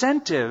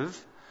incentive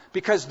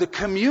because the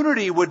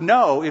community would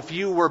know if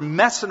you were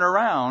messing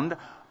around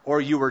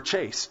or you were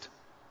chaste.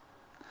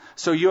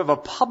 So you have a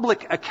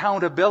public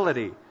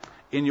accountability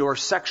in your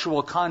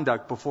sexual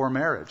conduct before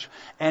marriage.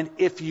 And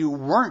if you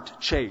weren't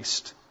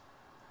chaste,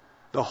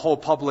 the whole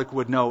public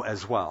would know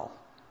as well.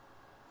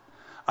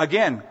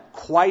 Again,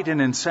 quite an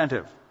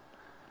incentive.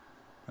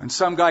 And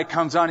some guy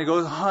comes on and he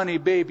goes, honey,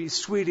 baby,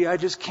 sweetie, I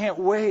just can't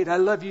wait. I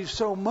love you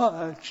so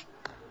much.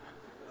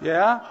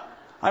 Yeah?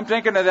 I'm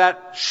thinking of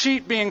that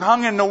sheet being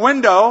hung in the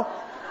window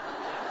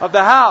of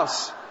the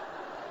house.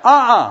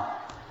 I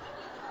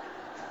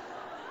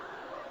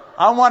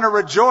want to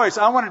rejoice.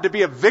 I want it to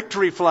be a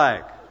victory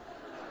flag,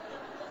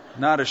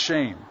 not a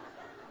shame.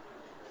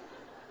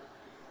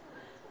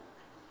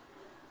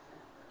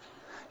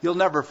 You'll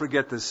never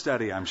forget this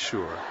study, I'm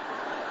sure.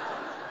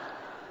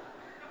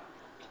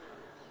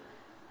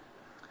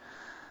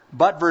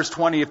 But, verse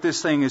 20, if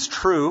this thing is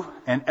true,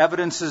 and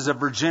evidences of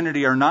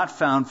virginity are not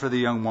found for the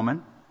young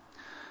woman,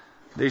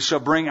 they shall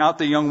bring out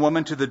the young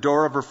woman to the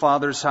door of her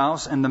father's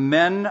house, and the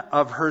men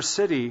of her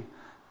city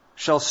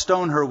shall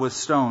stone her with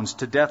stones,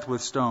 to death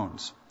with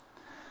stones.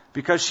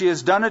 Because she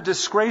has done a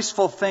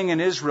disgraceful thing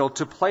in Israel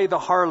to play the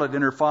harlot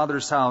in her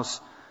father's house,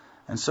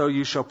 and so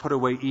you shall put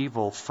away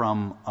evil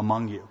from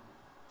among you.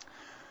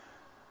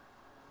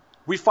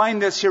 We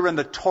find this here in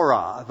the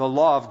Torah, the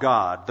law of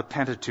God, the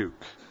Pentateuch.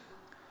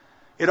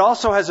 It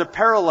also has a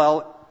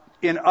parallel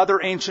in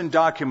other ancient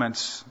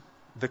documents.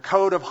 The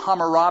Code of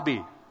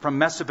Hammurabi from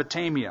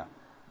Mesopotamia,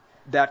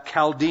 that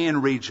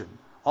Chaldean region,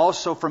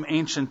 also from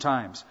ancient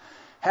times,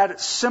 had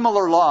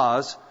similar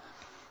laws,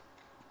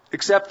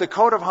 except the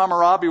Code of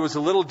Hammurabi was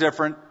a little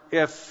different.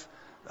 If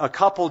a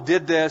couple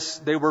did this,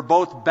 they were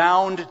both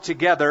bound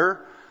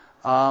together,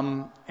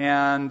 and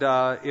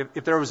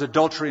if there was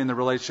adultery in the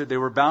relationship, they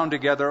were bound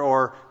together,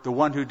 or the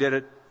one who did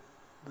it,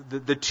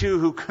 the two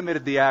who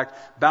committed the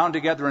act, bound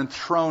together and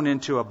thrown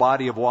into a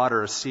body of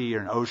water, a sea or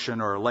an ocean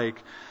or a lake,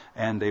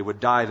 and they would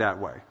die that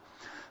way.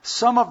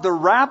 Some of the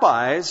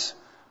rabbis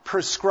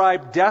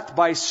prescribed death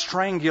by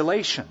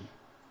strangulation.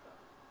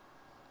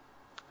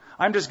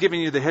 I'm just giving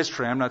you the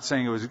history. I'm not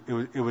saying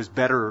it was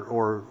better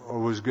or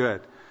was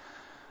good.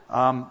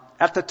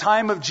 At the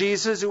time of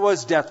Jesus, it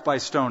was death by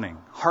stoning.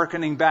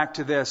 Hearkening back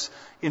to this,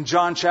 in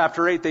John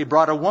chapter 8, they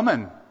brought a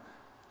woman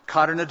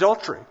caught in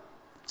adultery.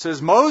 It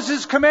says,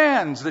 Moses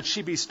commands that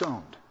she be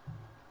stoned.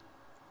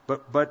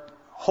 But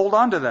hold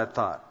on to that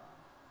thought,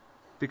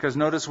 because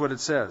notice what it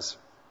says.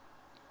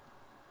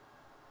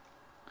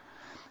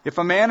 If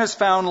a man is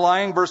found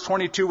lying, verse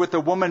 22, with a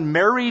woman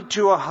married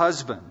to a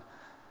husband,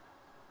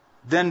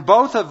 then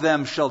both of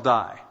them shall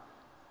die.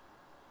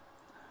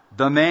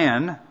 The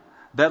man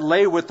that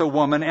lay with the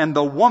woman, and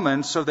the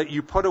woman, so that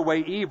you put away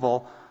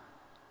evil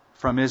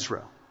from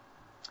Israel.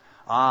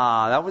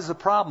 That was the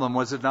problem,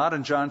 was it not,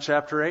 in John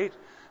chapter 8?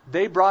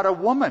 They brought a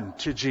woman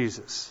to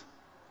Jesus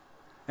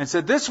and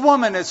said, this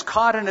woman is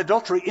caught in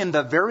adultery in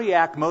the very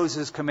act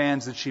Moses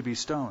commands that she be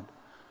stoned.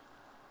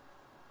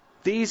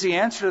 The easy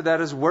answer to that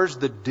is, where's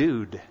the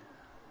dude?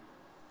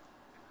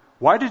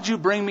 Why did you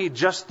bring me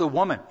just the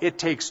woman? It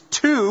takes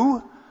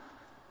two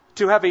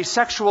to have a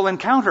sexual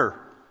encounter,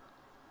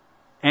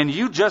 and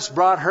you just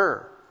brought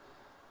her.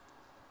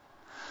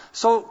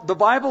 So the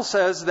Bible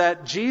says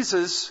that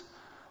Jesus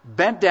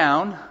bent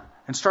down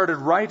and started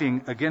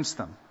writing against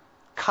them.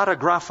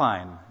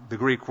 Katagraphein, the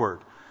Greek word.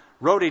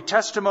 Wrote a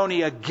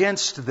testimony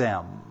against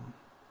them.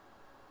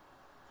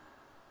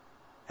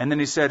 And then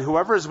he said,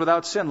 whoever is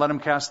without sin, let him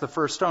cast the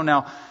first stone.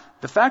 Now,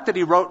 the fact that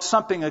he wrote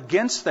something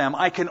against them,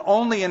 I can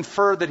only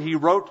infer that he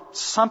wrote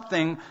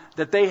something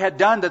that they had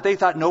done that they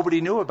thought nobody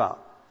knew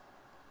about.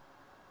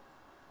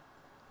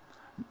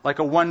 Like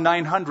a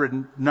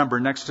 1-900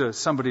 number next to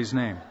somebody's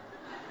name.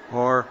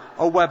 Or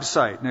a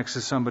website next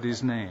to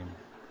somebody's name.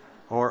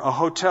 Or a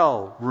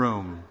hotel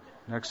room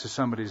next to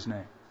somebody's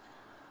name.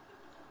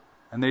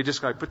 And they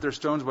just put their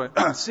stones away.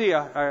 See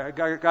ya, I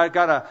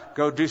gotta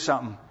go do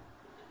something.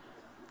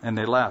 And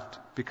they left.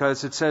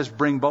 Because it says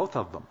bring both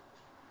of them.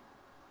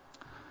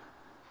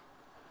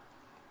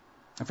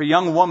 If a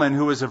young woman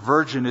who is a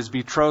virgin is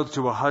betrothed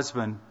to a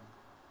husband,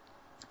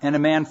 and a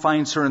man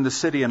finds her in the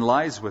city and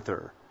lies with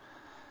her,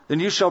 then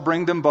you shall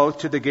bring them both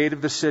to the gate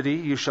of the city.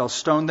 You shall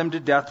stone them to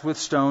death with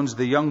stones,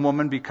 the young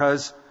woman,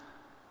 because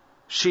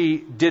she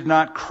did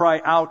not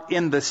cry out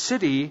in the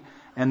city,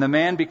 And the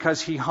man,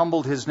 because he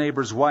humbled his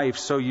neighbor's wife,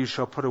 so you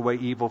shall put away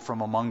evil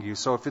from among you.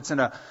 So if it's in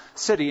a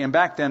city, and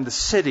back then the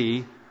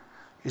city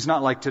is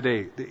not like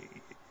today.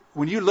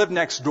 When you live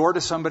next door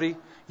to somebody,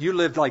 you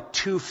lived like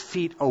 2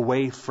 feet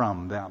away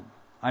from them.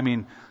 I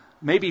mean,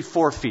 maybe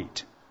 4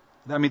 feet.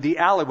 I mean, the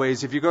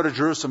alleyways, if you go to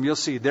Jerusalem, you'll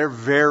see they're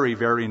very,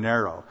 very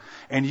narrow.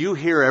 And you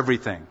hear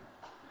everything.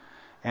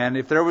 And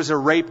if there was a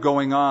rape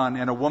going on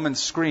and a woman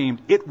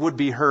screamed, it would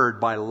be heard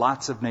by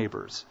lots of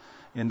neighbors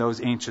in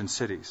those ancient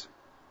cities.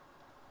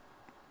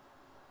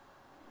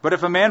 But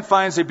if a man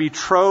finds a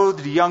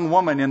betrothed young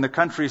woman in the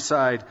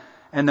countryside,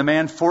 and the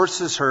man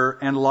forces her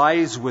and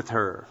lies with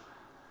her,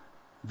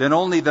 then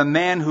only the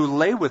man who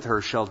lay with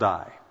her shall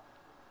die.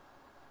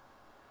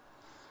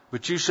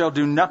 But you shall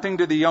do nothing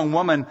to the young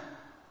woman.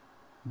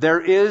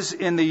 There is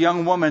in the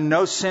young woman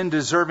no sin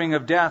deserving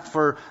of death,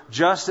 for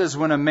just as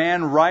when a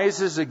man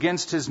rises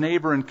against his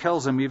neighbor and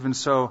kills him, even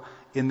so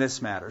in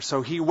this matter.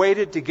 So he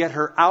waited to get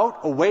her out,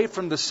 away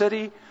from the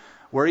city,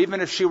 where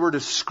even if she were to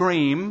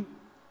scream,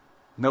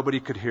 nobody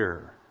could hear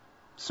her.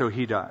 So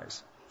he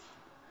dies.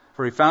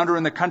 For he found her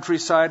in the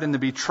countryside, and the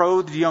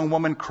betrothed young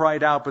woman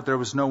cried out, but there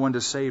was no one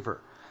to save her.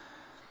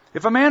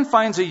 If a man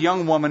finds a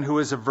young woman who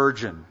is a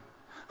virgin,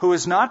 who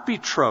is not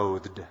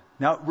betrothed.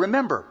 Now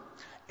remember,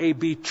 a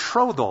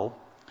betrothal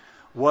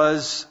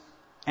was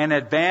an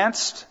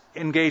advanced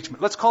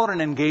engagement. Let's call it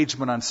an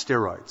engagement on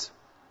steroids.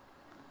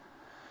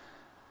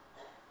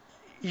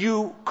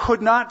 You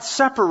could not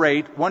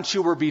separate once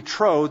you were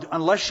betrothed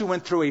unless you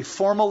went through a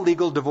formal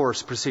legal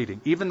divorce proceeding.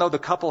 Even though the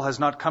couple has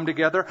not come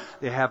together,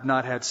 they have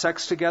not had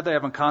sex together, they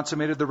haven't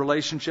consummated the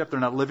relationship, they're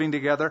not living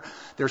together.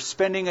 They're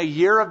spending a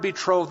year of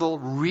betrothal,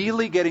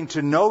 really getting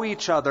to know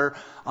each other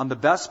on the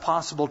best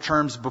possible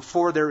terms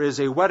before there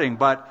is a wedding.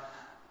 But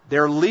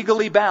they're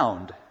legally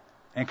bound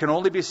and can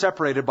only be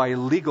separated by a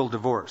legal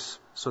divorce.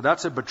 So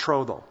that's a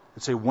betrothal.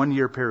 It's a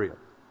 1-year period.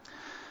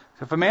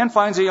 If a man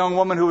finds a young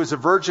woman who is a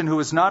virgin, who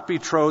is not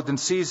betrothed, and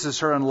seizes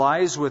her and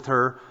lies with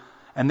her,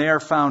 and they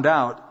are found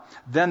out,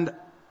 then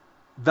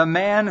the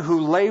man who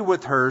lay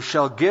with her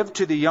shall give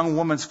to the young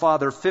woman's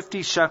father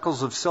 50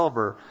 shekels of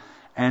silver,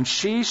 and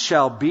she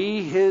shall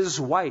be his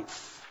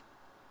wife.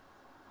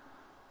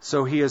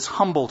 So he has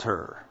humbled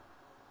her.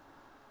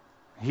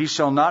 He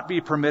shall not be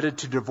permitted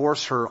to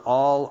divorce her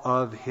all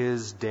of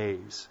his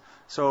days.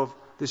 So if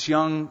this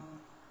young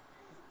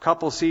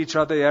couple see each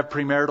other, they have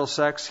premarital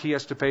sex, he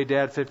has to pay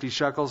dad 50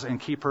 shekels and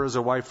keep her as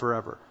a wife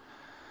forever.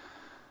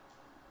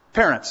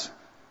 Parents,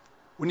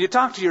 when you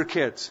talk to your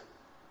kids,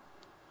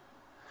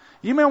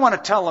 you may want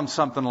to tell them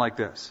something like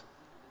this.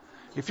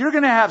 If you're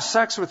going to have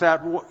sex with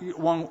that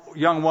one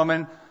young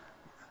woman,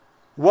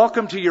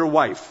 welcome to your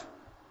wife.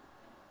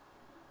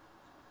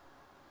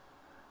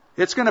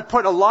 It's going to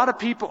put a lot of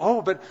people,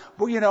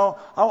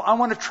 I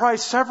want to try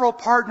several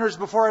partners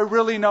before I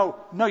really know.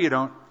 No, you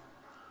don't.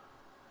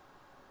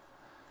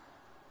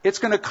 It's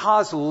going to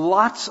cause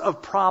lots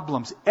of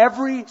problems.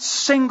 Every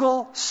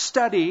single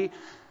study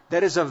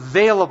that is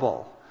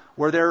available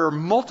where there are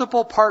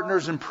multiple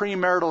partners in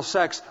premarital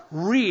sex,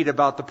 read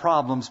about the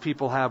problems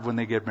people have when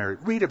they get married.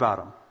 Read about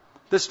them.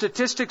 The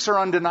statistics are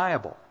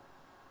undeniable.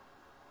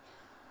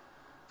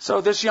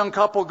 So this young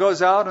couple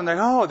goes out and they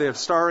have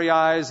starry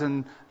eyes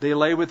and they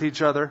lay with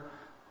each other.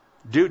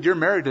 Dude, you're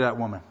married to that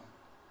woman.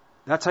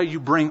 That's how you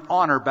bring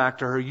honor back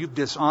to her. You've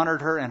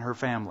dishonored her and her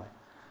family.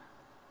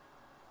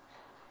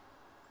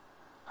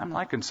 I'm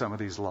liking some of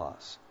these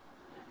laws.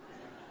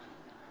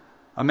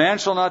 A man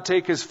shall not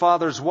take his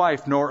father's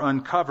wife, nor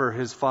uncover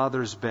his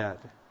father's bed.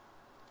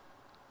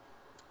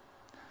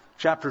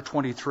 Chapter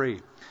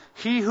 23.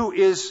 He who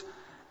is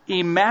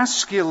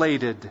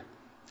emasculated.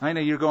 I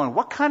know you're going,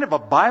 what kind of a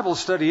Bible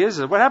study is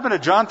it? What happened to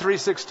John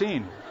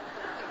 3:16?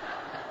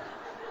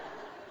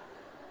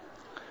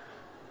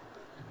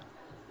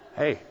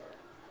 Hey,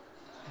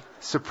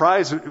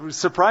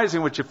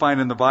 surprising what you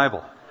find in the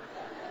Bible.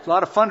 It's a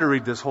lot of fun to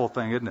read this whole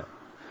thing, isn't it?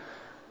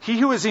 He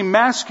who is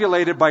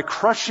emasculated by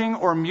crushing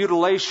or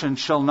mutilation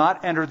shall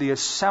not enter the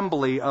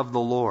assembly of the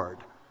Lord.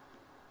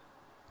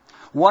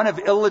 One of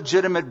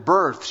illegitimate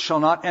birth shall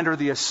not enter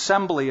the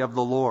assembly of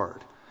the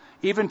Lord,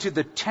 even to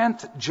the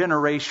 10th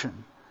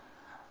generation.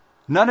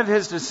 None of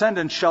his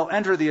descendants shall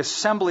enter the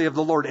assembly of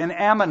the Lord. An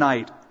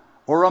Ammonite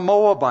or a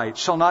Moabite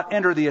shall not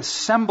enter the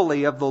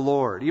assembly of the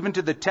Lord, even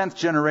to the 10th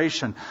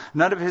generation.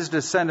 None of his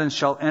descendants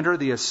shall enter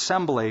the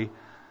assembly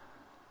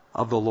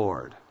of the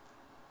Lord.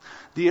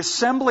 The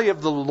assembly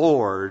of the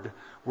Lord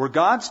were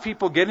God's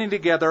people getting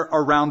together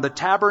around the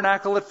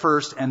tabernacle at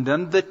first and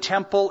then the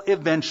temple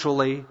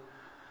eventually.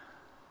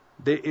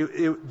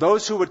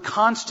 Those who would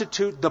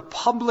constitute the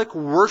public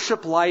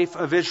worship life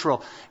of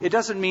Israel. It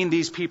doesn't mean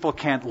these people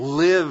can't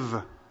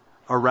live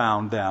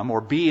around them or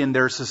be in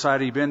their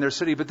society, be in their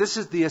city, but this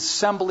is the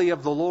assembly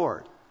of the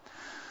Lord.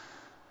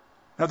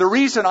 Now the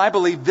reason I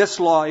believe this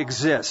law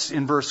exists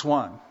in verse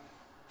 1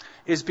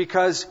 is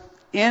because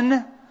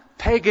in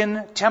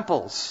pagan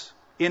temples,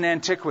 in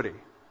antiquity,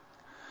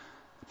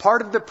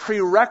 part of the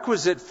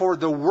prerequisite for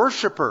the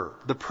worshiper,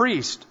 the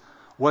priest,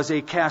 was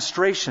a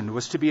castration,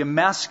 was to be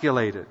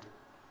emasculated.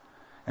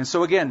 And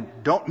so again,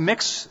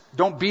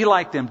 don't be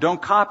like them.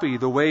 Don't copy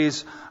the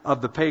ways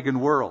of the pagan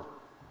world.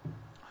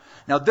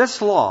 Now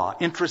this law,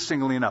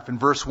 interestingly enough, in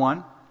verse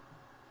 1,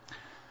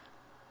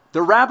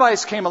 the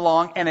rabbis came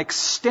along and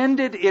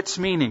extended its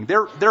meaning.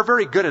 They're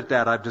very good at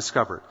that, I've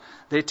discovered.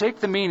 They take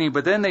the meaning,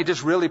 but then they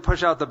just really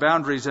push out the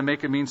boundaries and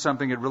make it mean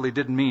something it really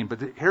didn't mean. But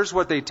here's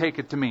what they take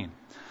it to mean.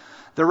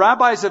 The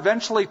rabbis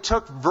eventually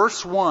took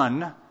verse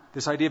 1,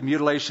 this idea of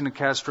mutilation and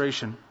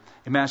castration,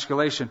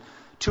 emasculation,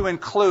 to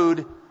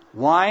include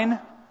wine,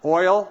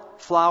 oil,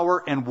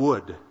 flour, and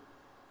wood.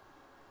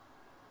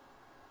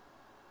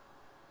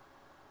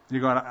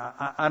 You're going,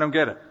 I don't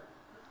get it.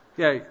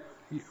 Yeah,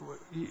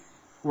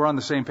 we're on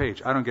the same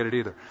page. I don't get it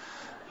either.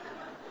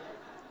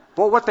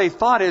 But what they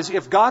thought is,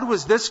 if God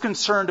was this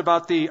concerned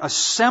about the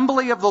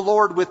assembly of the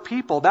Lord with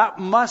people, that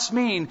must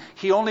mean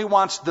He only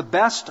wants the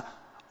best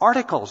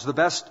articles, the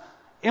best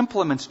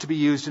implements to be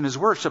used in His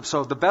worship.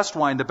 So the best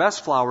wine, the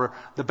best flour,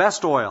 the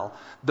best oil,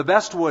 the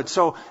best wood.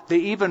 So they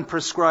even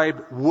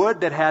prescribed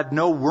wood that had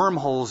no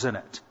wormholes in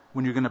it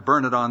when you're going to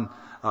burn it on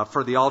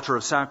for the altar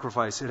of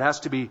sacrifice. It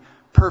has to be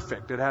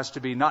perfect. It has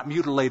to be not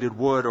mutilated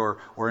wood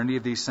or any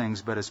of these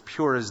things, but as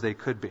pure as they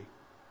could be.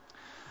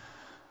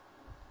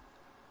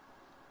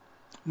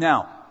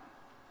 Now,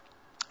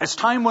 as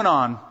time went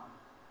on,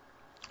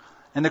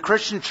 and the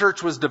Christian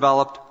church was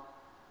developed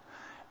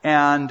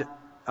and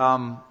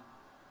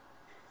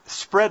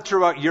spread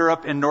throughout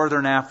Europe and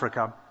northern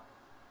Africa,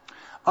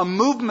 a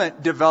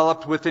movement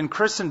developed within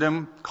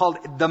Christendom called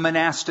the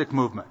monastic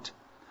movement.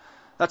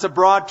 That's a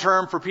broad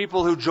term for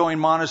people who join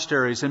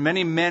monasteries. And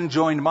many men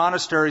joined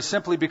monasteries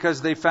simply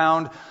because they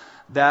found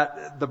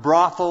that the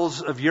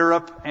brothels of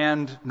Europe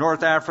and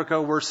North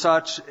Africa were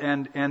such,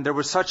 and there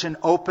was such an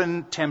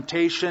open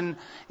temptation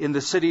in the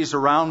cities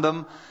around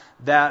them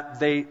that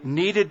they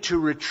needed to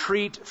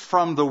retreat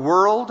from the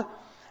world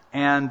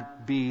and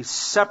be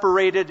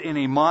separated in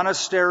a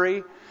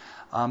monastery.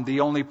 The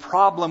only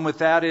problem with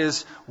that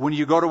is when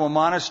you go to a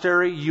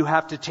monastery, you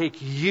have to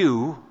take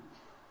you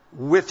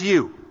with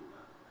you.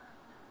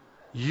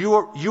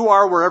 You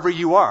are wherever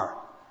you are.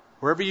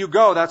 Wherever you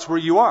go, that's where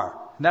you are.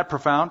 Isn't that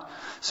profound?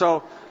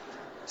 So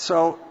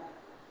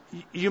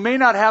you may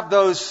not have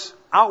those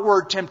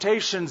outward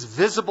temptations,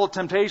 visible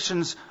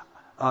temptations,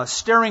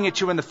 staring at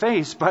you in the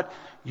face, but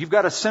you've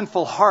got a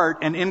sinful heart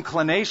and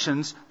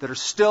inclinations that are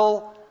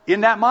still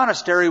in that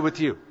monastery with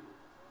you.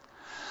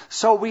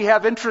 So we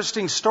have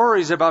interesting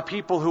stories about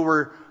people who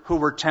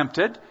were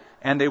tempted,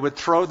 and they would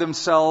throw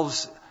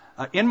themselves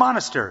in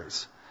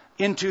monasteries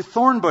into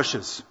thorn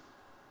bushes.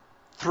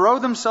 Throw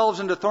themselves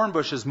into thorn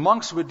bushes.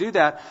 Monks would do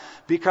that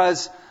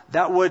because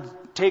that would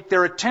take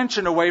their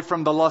attention away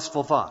from the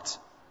lustful thoughts.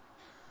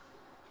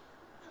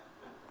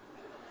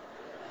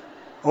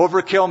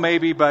 Overkill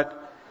maybe,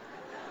 but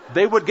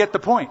they would get the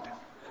point.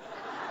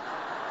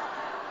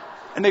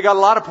 And they got a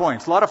lot of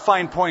points, a lot of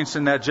fine points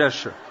in that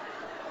gesture.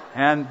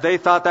 And they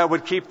thought that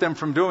would keep them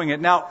from doing it.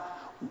 Now,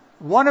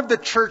 one of the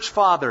church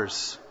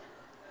fathers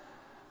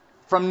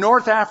from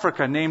North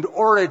Africa named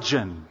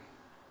Origen,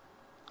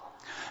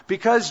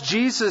 because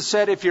Jesus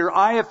said, if your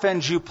eye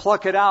offends you,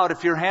 pluck it out.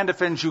 If your hand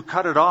offends you,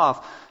 cut it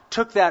off.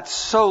 Took that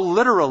so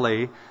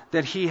literally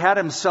that he had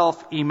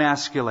himself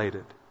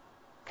emasculated,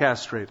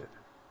 castrated,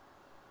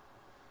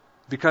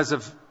 because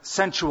of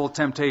sensual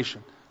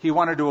temptation. He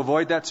wanted to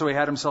avoid that, so he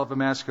had himself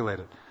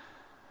emasculated.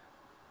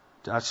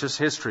 That's just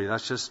history.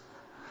 Let's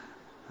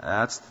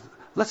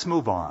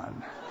move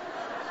on.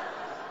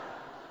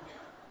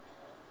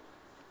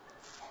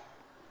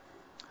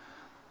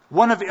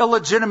 One of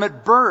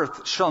illegitimate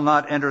birth shall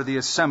not enter the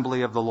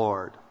assembly of the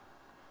Lord.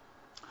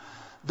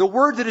 The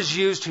word that is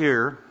used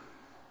here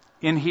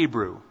in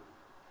Hebrew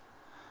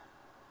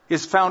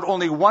is found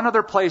only one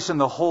other place in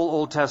the whole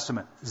Old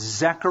Testament.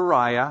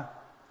 Zechariah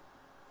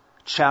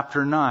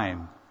chapter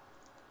 9.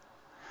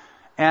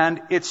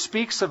 And it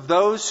speaks of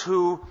those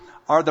who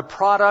are the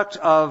product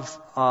of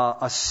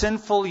a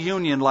sinful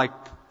union like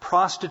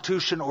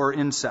prostitution or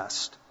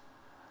incest.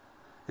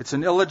 It's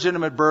an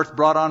illegitimate birth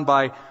brought on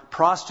by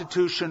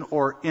prostitution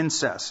or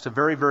incest. A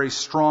very, very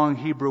strong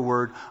Hebrew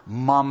word,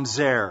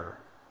 mamzer.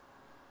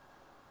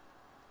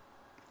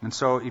 And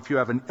so if you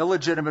have an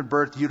illegitimate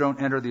birth, you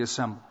don't enter the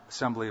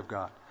assembly of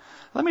God.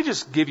 Let me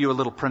just give you a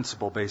little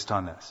principle based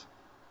on this.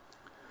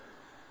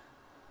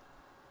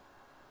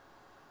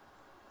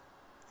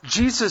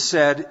 Jesus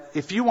said,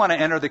 if you want to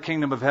enter the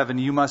kingdom of heaven,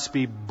 you must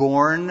be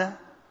born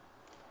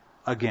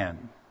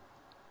again.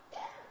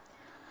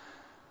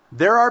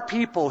 There are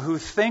people who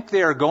think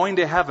they are going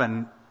to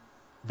heaven,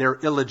 they're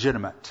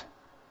illegitimate.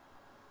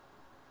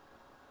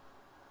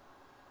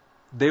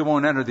 They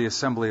won't enter the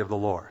assembly of the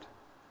Lord.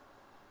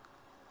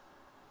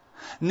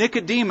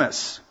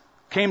 Nicodemus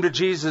came to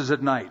Jesus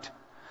at night.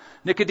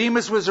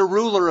 Nicodemus was a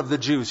ruler of the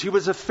Jews. He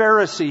was a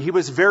Pharisee. He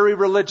was very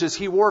religious.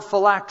 He wore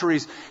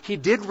phylacteries. He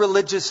did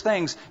religious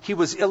things. He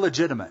was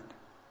illegitimate.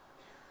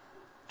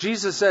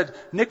 Jesus said,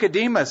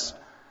 Nicodemus,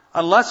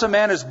 unless a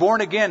man is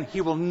born again, he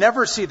will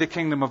never see the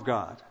kingdom of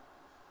God.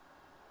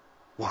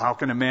 Well, how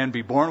can a man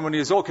be born when he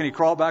is old? Can he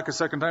crawl back a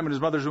second time in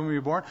his mother's womb and be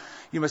born?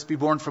 You must be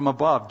born from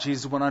above.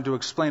 Jesus went on to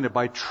explain it.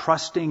 By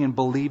trusting and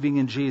believing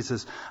in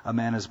Jesus, a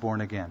man is born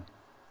again.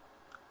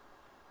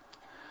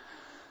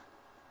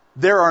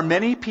 There are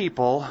many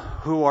people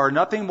who are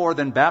nothing more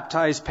than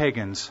baptized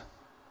pagans.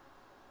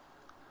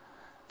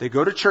 They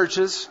go to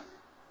churches.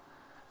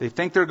 They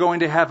think they're going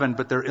to heaven,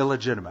 but they're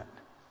illegitimate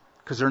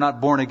because they're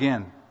not born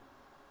again.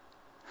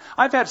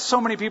 I've had so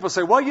many people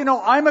say, well,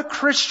 I'm a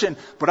Christian,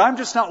 but I'm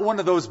just not one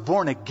of those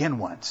born again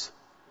ones.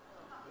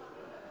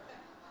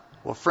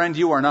 Well, friend,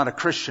 you are not a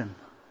Christian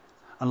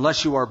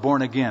unless you are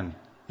born again.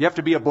 You have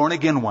to be a born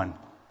again one.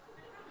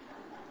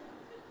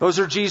 Those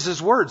are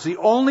Jesus' words. The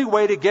only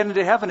way to get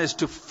into heaven is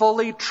to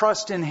fully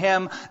trust in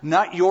Him,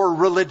 not your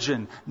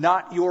religion,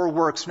 not your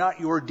works,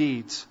 not your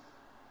deeds,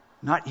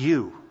 not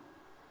you.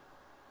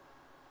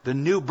 The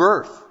new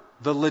birth,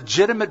 the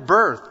legitimate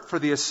birth for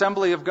the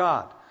assembly of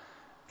God,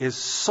 is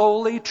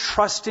solely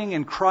trusting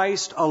in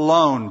Christ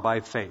alone by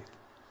faith.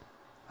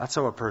 That's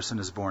how a person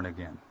is born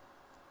again.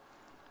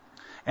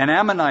 An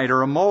Ammonite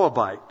or a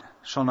Moabite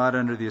shall not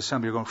enter the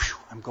assembly. You're going,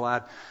 I'm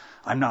glad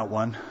I'm not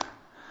one.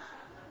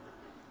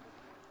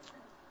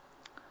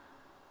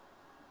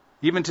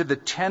 Even to the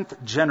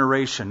 10th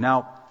generation.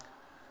 Now,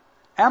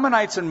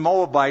 Ammonites and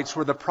Moabites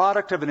were the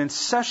product of an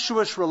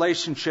incestuous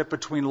relationship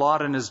between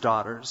Lot and his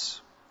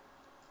daughters.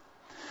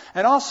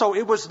 And also,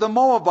 it was the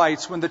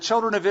Moabites, when the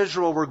children of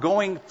Israel were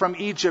going from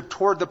Egypt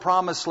toward the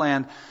Promised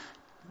Land,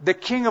 the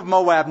king of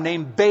Moab,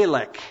 named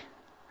Balak,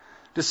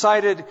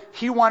 decided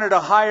he wanted to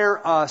hire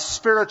a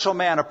spiritual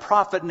man, a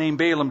prophet named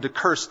Balaam, to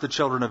curse the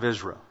children of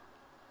Israel.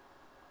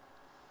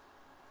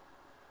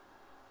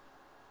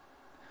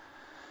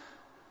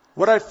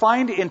 What I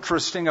find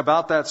interesting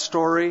about that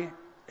story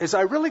is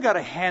I really got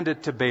to hand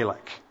it to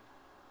Balak.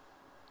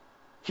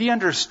 He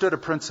understood a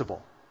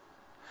principle.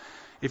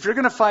 If you're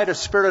going to fight a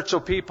spiritual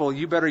people,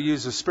 you better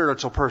use a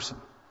spiritual person.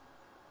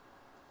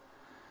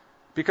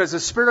 Because a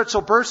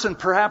spiritual person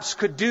perhaps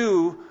could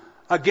do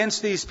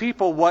against these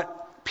people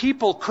what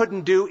people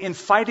couldn't do in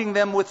fighting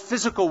them with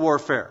physical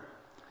warfare.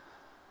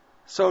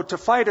 So to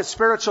fight a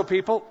spiritual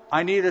people,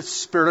 I need a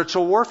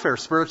spiritual warfare,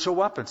 spiritual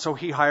weapon. So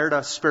he hired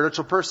a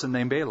spiritual person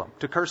named Balaam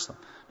to curse them.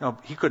 No,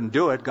 he couldn't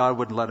do it. God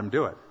wouldn't let him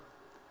do it.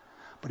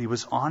 But he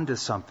was on to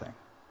something.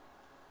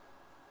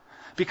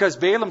 Because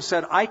Balaam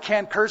said, I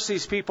can't curse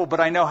these people, but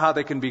I know how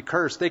they can be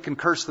cursed. They can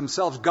curse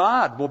themselves.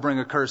 God will bring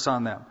a curse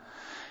on them.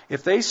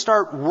 If they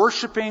start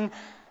worshiping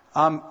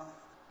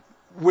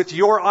with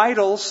your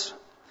idols,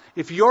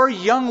 if your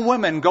young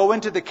women go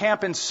into the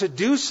camp and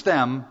seduce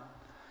them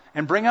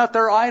and bring out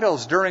their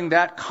idols during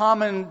that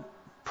common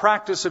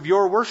practice of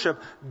your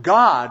worship,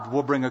 God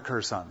will bring a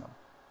curse on them.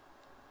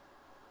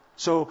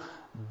 So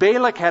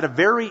Balak had a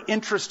very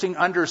interesting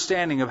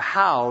understanding of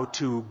how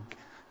to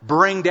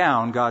bring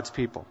down God's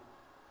people.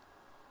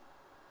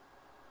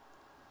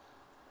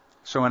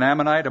 So an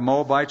Ammonite, a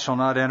Moabite shall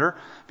not enter,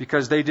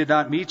 because they did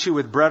not meet you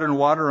with bread and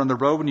water on the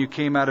road when you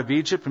came out of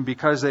Egypt, and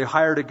because they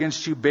hired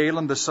against you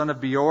Balaam the son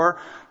of Beor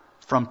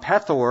from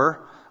Pethor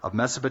of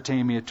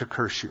Mesopotamia to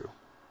curse you.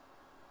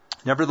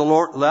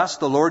 Nevertheless,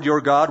 the Lord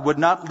your God would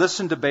not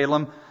listen to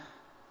Balaam,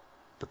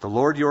 but the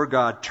Lord your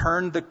God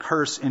turned the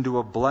curse into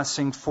a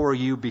blessing for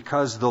you,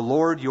 because the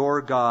Lord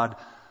your God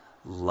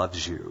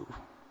loves you.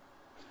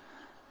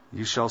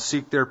 You shall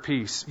seek their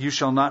peace. You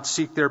shall not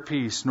seek their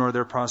peace, nor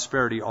their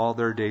prosperity all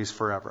their days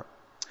forever.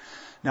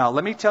 Now,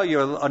 let me tell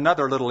you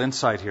another little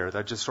insight here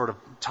that just sort of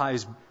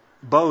ties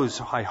bows,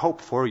 I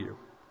hope, for you.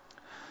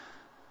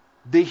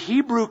 The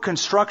Hebrew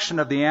construction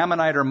of the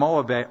Ammonite or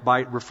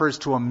Moabite refers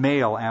to a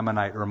male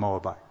Ammonite or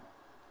Moabite.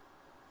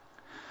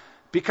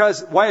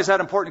 Because, why is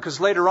that important?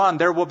 Because later on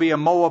there will be a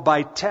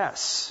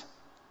Moabitess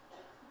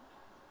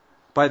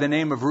by the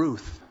name of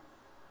Ruth,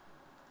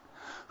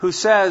 who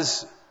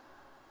says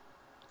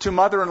to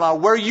mother-in-law,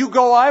 where you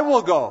go, I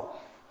will go.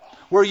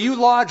 Where you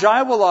lodge,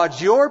 I will lodge.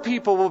 Your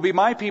people will be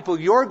my people.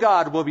 Your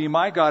God will be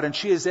my God. And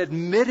she is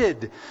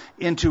admitted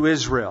into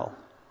Israel.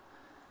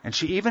 And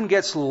she even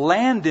gets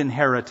land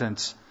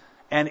inheritance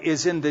and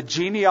is in the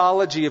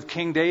genealogy of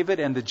King David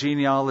and the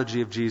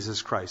genealogy of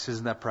Jesus Christ.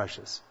 Isn't that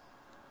precious?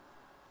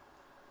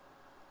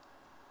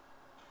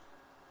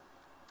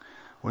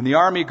 When the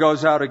army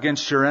goes out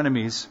against your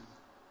enemies,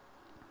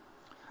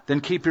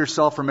 then keep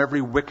yourself from every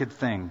wicked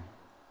thing.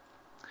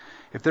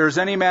 If there is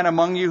any man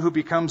among you who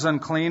becomes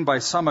unclean by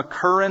some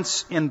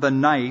occurrence in the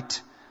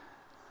night,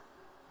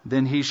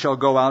 then he shall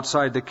go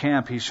outside the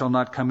camp. He shall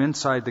not come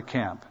inside the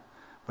camp.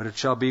 But it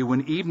shall be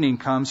when evening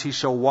comes, he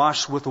shall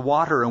wash with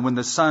water. And when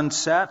the sun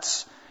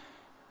sets,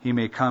 he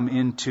may come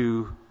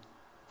into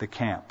the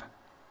camp.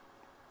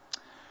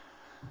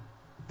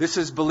 This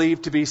is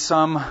believed to be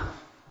some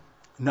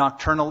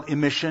nocturnal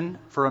emission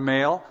for a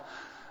male,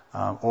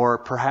 or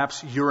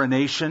perhaps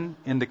urination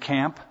in the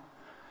camp,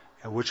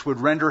 which would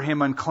render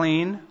him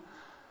unclean.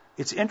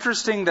 It's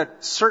interesting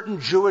that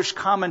certain Jewish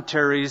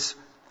commentaries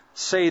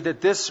say that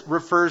this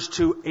refers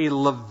to a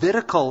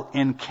Levitical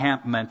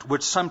encampment,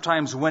 which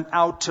sometimes went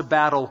out to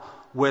battle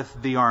with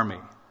the army.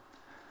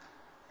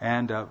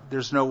 And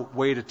there's no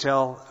way to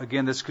tell.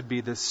 Again, this could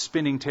be the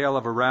spinning tale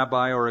of a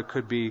rabbi, or it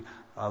could be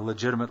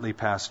legitimately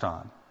passed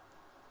on.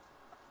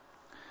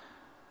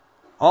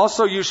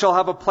 Also, you shall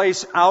have a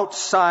place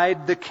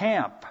outside the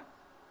camp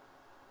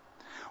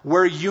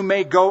where you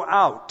may go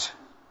out.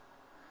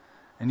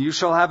 And you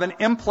shall have an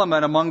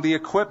implement among the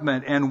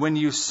equipment, and when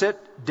you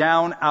sit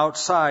down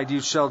outside,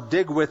 you shall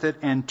dig with it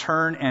and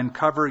turn and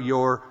cover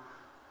your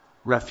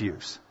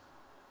refuse.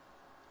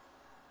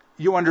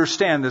 You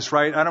understand this,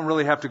 right? I don't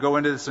really have to go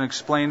into this and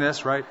explain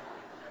this, right?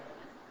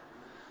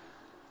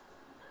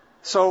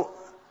 So,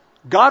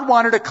 God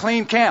wanted a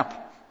clean camp.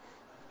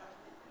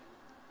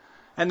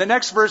 And the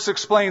next verse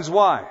explains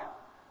why.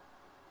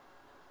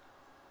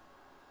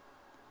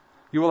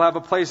 You will have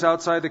a place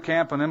outside the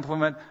camp, an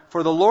implement.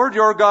 For the Lord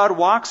your God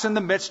walks in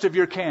the midst of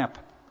your camp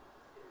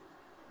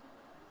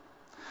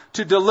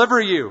to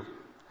deliver you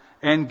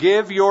and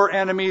give your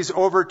enemies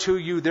over to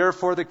you.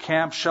 Therefore the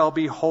camp shall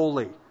be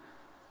holy,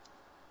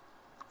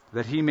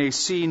 that he may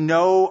see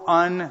no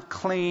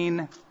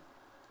unclean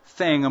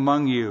thing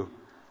among you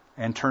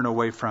and turn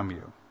away from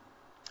you.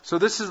 So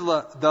this is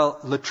the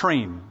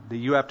latrine that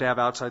you have to have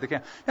outside the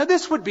camp. Now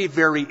this would be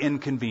very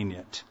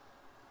inconvenient,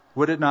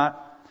 would it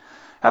not?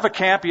 Have a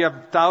camp, you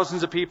have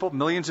thousands of people,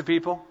 millions of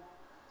people.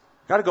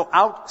 Got to go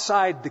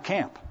outside the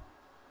camp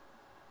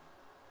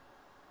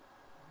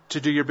to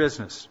do your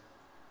business.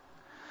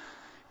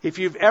 If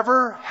you've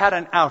ever had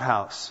an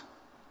outhouse,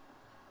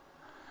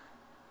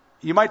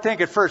 you might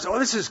think at first, oh,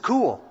 this is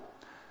cool.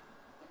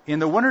 In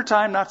the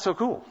wintertime, not so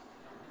cool.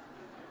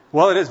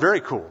 Well, it is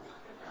very cool.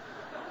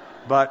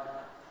 But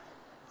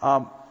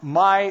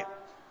my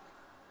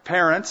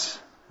parents,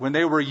 when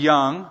they were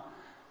young,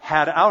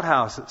 had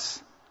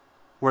outhouses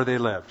where they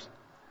lived.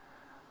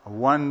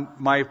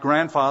 My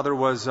grandfather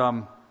was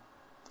a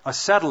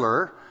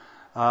settler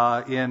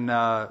in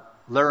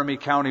Laramie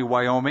County,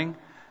 Wyoming,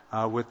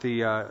 with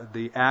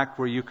the act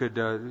where you could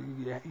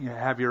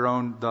have your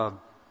own the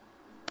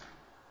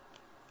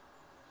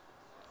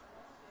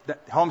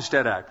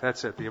Homestead Act.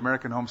 That's it, the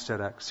American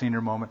Homestead Act, senior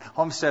moment,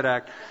 Homestead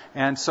Act.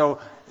 And so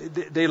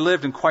they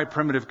lived in quite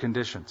primitive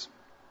conditions.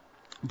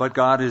 But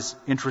God is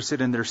interested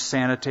in their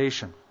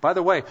sanitation. By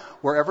the way,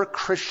 wherever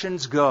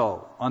Christians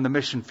go on the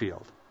mission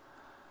field,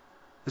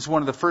 this is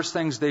one of the first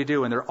things they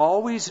do, and they're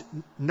always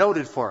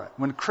noted for it.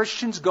 When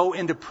Christians go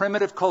into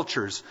primitive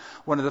cultures,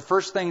 one of the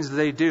first things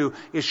they do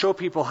is show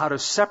people how to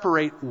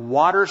separate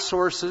water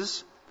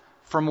sources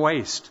from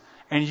waste.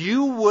 And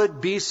you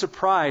would be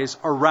surprised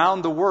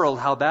around the world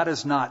how that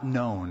is not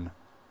known.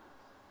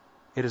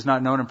 It is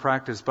not known in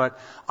practice, but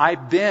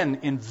I've been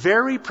in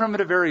very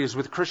primitive areas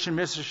with Christian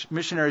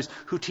missionaries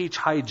who teach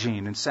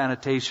hygiene and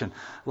sanitation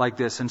like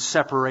this and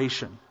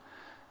separation.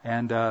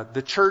 And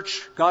the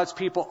church, God's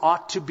people,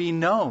 ought to be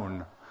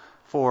known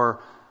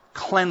for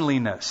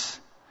cleanliness.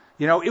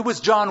 You know, it was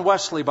John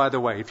Wesley, by the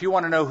way. If you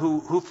want to know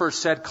who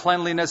first said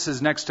cleanliness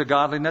is next to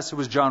godliness, it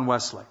was John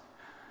Wesley.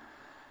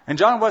 And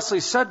John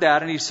Wesley said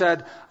that, and he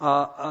said,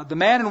 the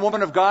man and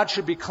woman of God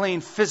should be clean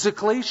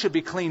physically, should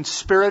be clean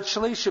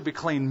spiritually, should be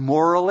clean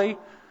morally.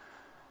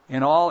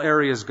 In all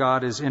areas,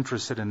 God is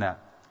interested in that.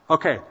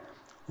 Okay,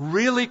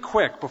 really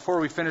quick before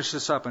we finish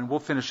this up, and we'll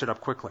finish it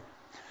up quickly.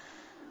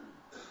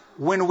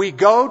 When we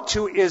go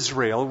to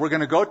Israel, we're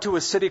going to go to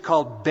a city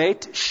called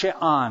Beit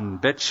She'an.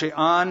 Beit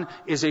She'an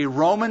is a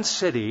Roman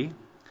city.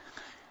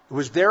 It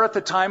was there at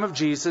the time of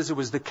Jesus. It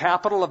was the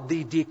capital of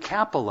the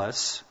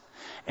Decapolis.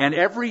 And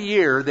every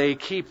year they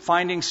keep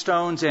finding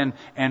stones and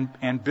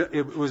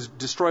it was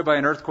destroyed by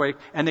an earthquake,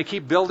 and they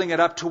keep building it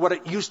up to what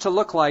it used to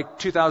look like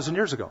 2,000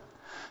 years ago.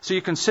 So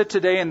you can sit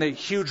today in the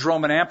huge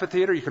Roman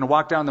amphitheater. You can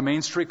walk down the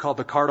main street called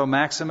the Cardo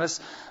Maximus,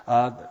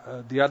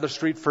 the other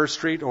street, First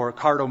Street, or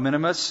Cardo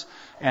Minimus,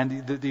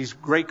 and these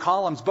great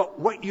columns. But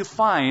what you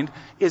find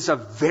is a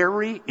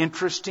very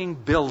interesting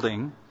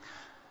building.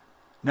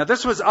 Now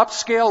this was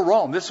upscale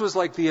Rome. This was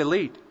like the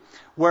elite,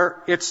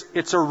 where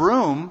it's a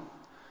room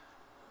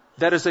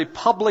that is a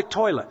public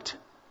toilet.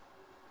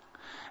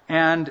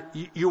 And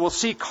you will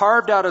see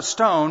carved out of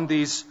stone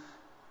these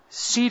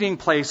seating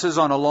places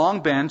on a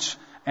long bench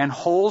and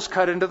holes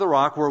cut into the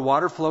rock where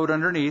water flowed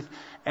underneath.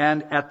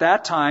 And at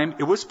that time,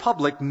 it was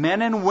public.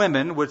 Men and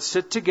women would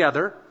sit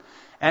together,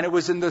 and it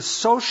was in the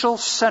social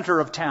center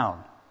of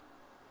town.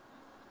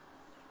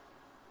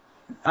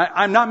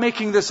 I'm not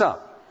making this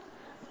up.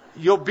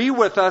 You'll be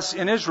with us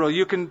in Israel.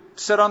 You can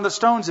sit on the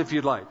stones if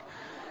you'd like.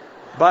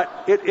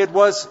 But it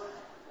was...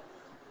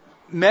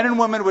 Men and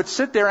women would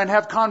sit there and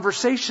have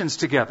conversations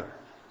together.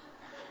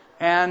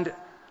 And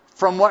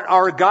from what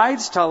our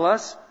guides tell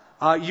us,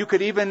 you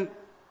could even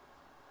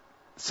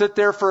sit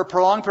there for a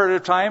prolonged period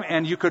of time,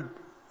 and you could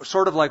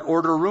sort of like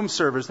order room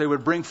service. They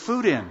would bring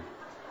food in.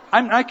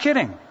 I'm not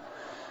kidding.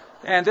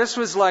 And this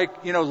was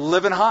like,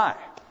 living high,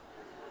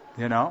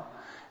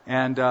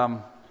 And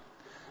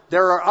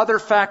there are other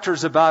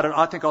factors about it.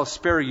 I think I'll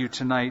spare you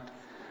tonight.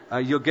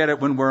 You'll get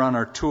it when we're on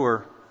our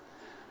tour.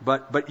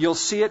 But you'll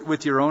see it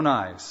with your own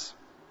eyes.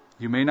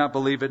 You may not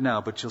believe it now,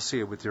 but you'll see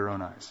it with your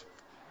own eyes.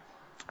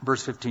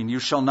 Verse 15, you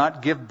shall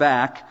not give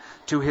back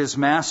to his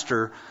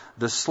master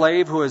the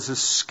slave who has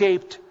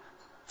escaped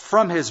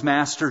from his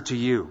master to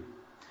you.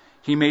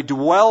 He may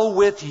dwell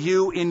with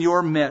you in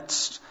your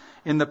midst,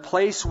 in the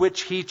place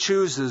which he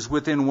chooses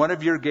within one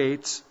of your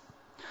gates,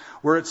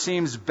 where it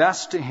seems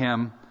best to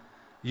him,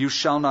 you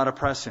shall not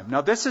oppress him.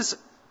 Now this is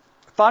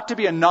thought to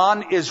be a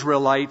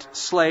non-Israelite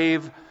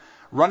slave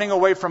running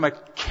away from a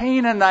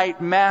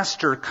Canaanite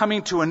master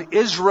coming to an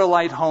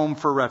Israelite home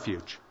for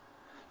refuge.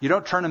 You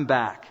don't turn him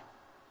back.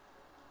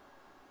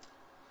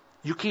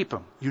 You keep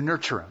him. You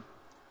nurture him.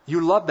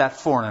 You love that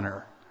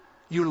foreigner.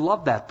 You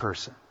love that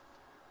person.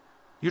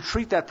 You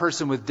treat that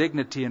person with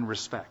dignity and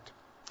respect.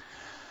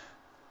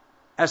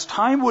 As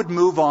time would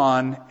move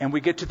on and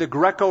we get to the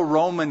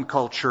Greco-Roman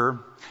culture,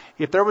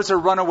 if there was a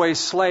runaway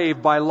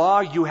slave, by law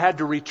you had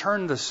to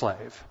return the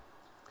slave.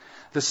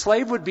 The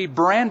slave would be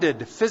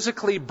branded,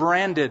 physically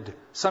branded,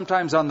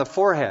 sometimes on the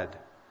forehead,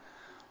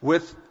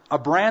 with a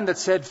brand that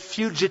said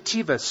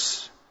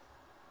fugitivus,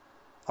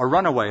 a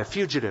runaway, a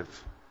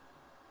fugitive.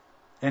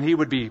 And he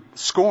would be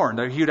scorned.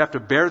 He would have to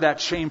bear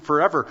that shame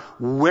forever,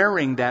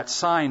 wearing that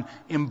sign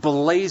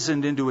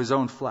emblazoned into his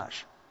own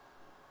flesh.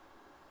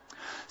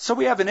 So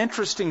we have an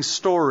interesting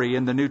story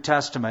in the New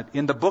Testament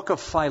in the book of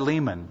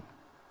Philemon.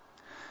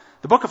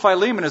 The book of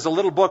Philemon is a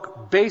little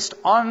book based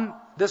on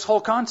this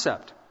whole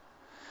concept.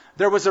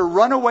 There was a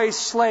runaway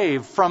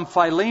slave from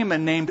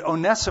Philemon named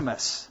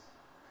Onesimus.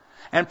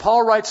 And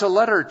Paul writes a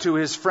letter to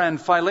his friend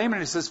Philemon.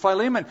 He says,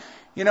 Philemon,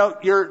 you know,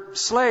 your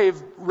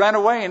slave ran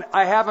away and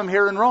I have him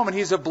here in Rome and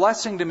he's a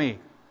blessing to me.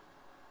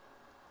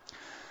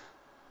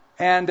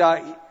 And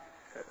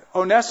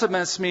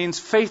Onesimus means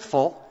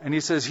faithful. And he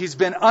says, he's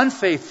been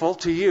unfaithful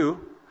to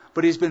you,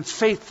 but he's been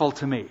faithful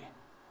to me.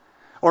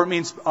 Or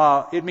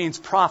it means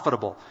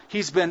profitable.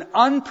 He's been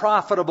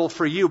unprofitable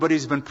for you, but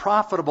he's been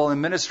profitable in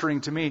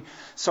ministering to me.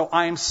 So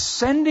I'm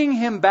sending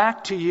him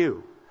back to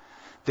you,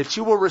 that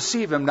you will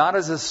receive him not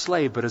as a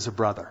slave, but as a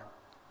brother.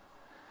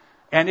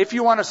 And if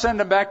you want to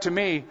send him back to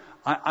me,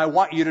 I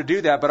want you to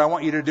do that, but I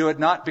want you to do it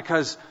not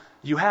because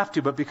you have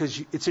to, but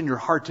because it's in your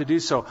heart to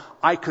do so.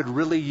 I could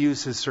really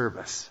use his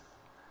service.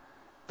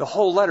 The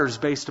whole letter is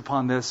based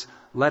upon this,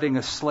 letting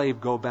a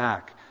slave go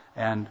back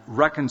and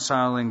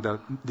reconciling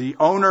the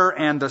owner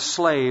and the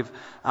slave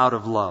out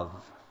of love.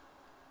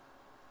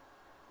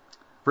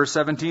 Verse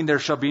 17, there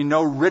shall be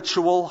no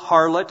ritual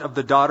harlot of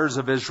the daughters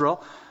of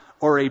Israel,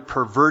 or a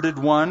perverted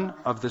one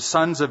of the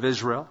sons of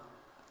Israel.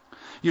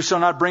 You shall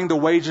not bring the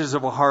wages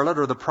of a harlot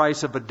or the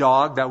price of a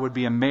dog, that would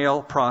be a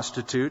male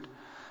prostitute,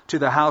 to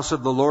the house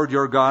of the Lord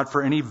your God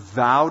for any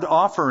vowed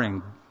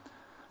offering.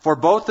 For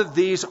both of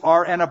these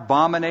are an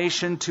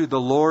abomination to the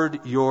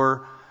Lord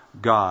your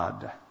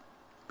God.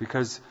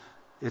 Because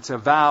it's a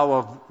vow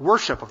of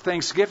worship, of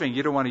thanksgiving.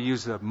 You don't want to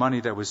use the money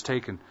that was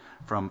taken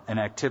from an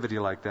activity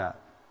like that.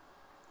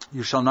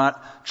 You shall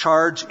not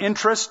charge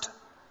interest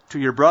to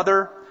your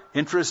brother,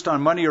 interest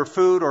on money or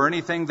food or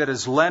anything that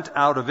is lent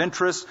out of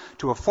interest.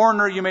 To a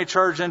foreigner you may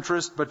charge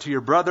interest, but to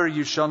your brother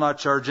you shall not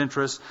charge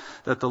interest,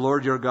 that the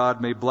Lord your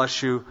God may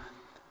bless you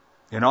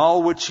in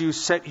all which you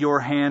set your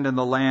hand in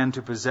the land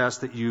to possess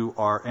that you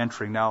are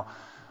entering. Now,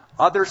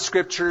 other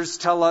scriptures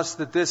tell us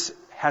that this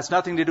has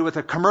nothing to do with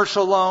a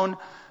commercial loan,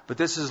 but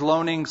this is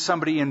loaning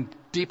somebody in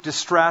deep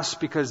distress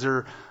because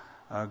they're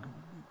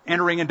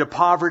entering into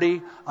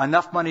poverty,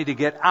 enough money to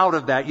get out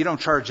of that. You don't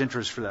charge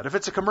interest for that. If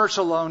it's a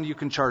commercial loan, you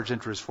can charge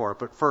interest for it.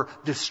 But for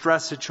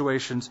distress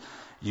situations,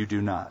 you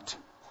do not.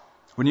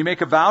 When you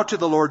make a vow to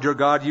the Lord your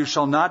God, you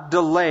shall not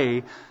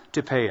delay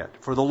to pay it.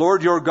 For the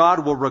Lord your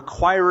God will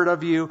require it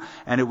of you,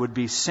 and it would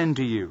be sin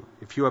to you.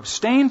 If you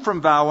abstain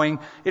from vowing,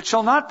 it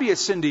shall not be a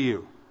sin to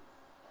you.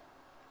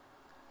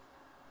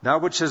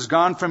 That which has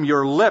gone from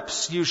your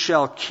lips you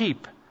shall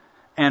keep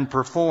and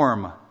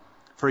perform.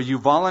 For you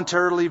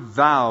voluntarily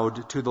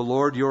vowed to the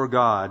Lord your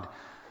God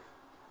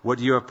what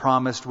you have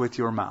promised with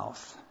your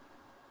mouth.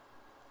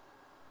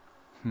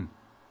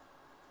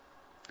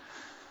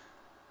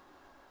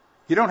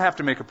 You don't have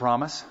to make a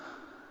promise.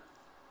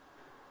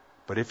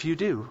 But if you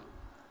do,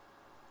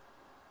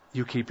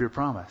 you keep your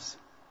promise.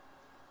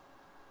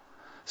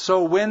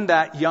 So when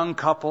that young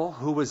couple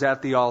who was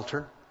at the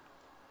altar,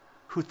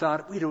 who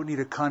thought, we don't need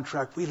a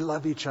contract, we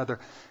love each other,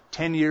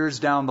 10 years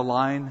down the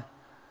line,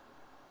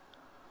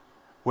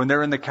 when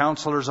they're in the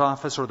counselor's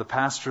office or the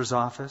pastor's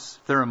office,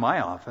 they're in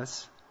my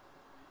office,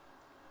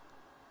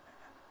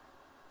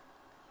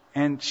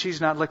 and she's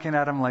not looking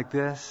at him like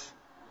this,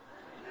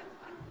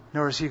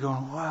 nor is he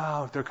going,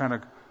 wow, they're kind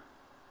of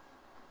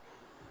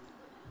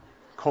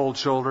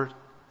cold-shouldered.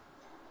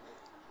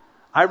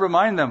 I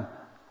remind them,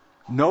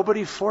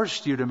 nobody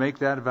forced you to make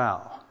that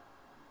vow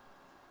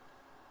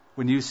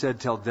when you said,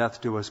 till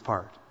death do us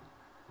part.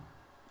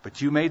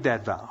 But you made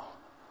that vow.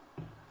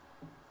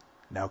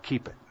 Now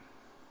keep it.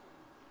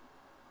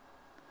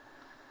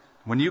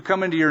 When you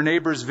come into your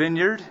neighbor's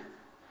vineyard,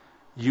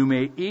 you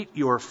may eat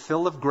your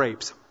fill of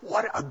grapes.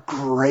 What a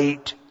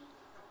great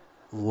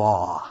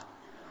law.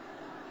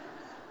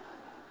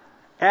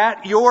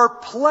 At your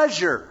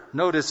pleasure.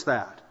 Notice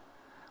that.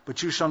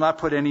 But you shall not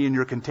put any in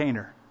your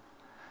container.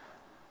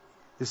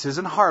 This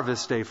isn't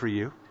harvest day for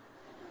you.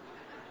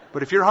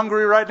 But if you're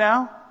hungry right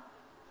now,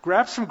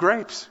 grab some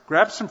grapes.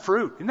 Grab some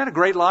fruit. Isn't that a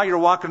great law? You're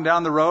walking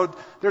down the road.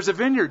 There's a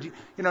vineyard.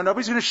 You know,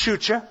 nobody's going to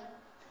shoot you.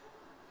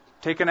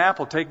 Take an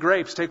apple. Take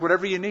grapes. Take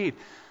whatever you need.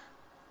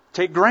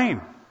 Take grain.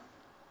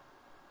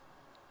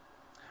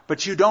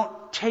 But you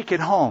don't take it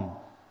home.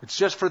 It's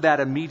just for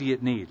that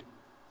immediate need.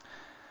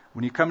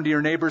 When you come to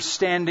your neighbor's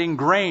standing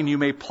grain, you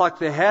may pluck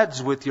the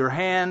heads with your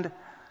hand,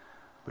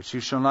 but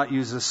you shall not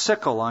use a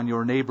sickle on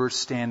your neighbor's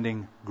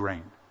standing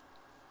grain.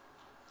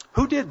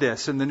 Who did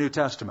this in the New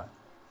Testament?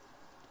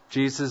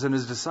 Jesus and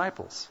his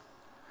disciples.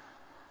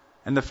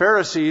 And the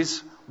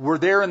Pharisees were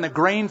there in the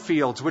grain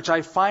fields, which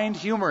I find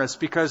humorous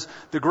because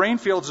the grain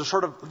fields are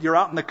sort of, you're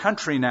out in the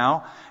country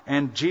now,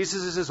 and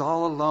Jesus is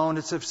all alone.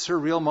 It's a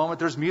surreal moment.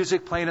 There's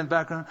music playing in the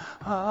background.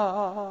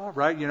 Ah,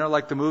 right? You know,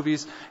 like the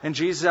movies. And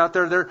Jesus out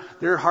there,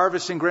 they're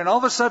harvesting grain. All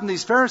of a sudden,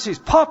 these Pharisees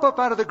pop up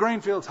out of the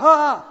grain fields.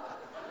 Ah!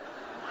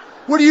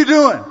 What are you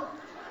doing?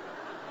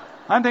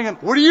 I'm thinking,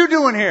 what are you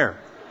doing here?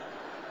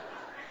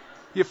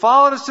 You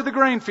followed us to the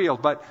grain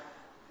field, but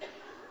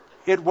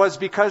it was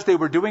because they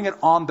were doing it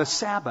on the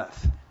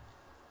Sabbath.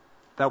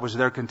 That was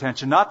their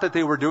contention. Not that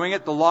they were doing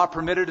it, the law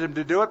permitted them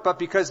to do it, but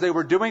because they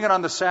were doing it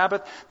on the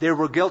Sabbath, they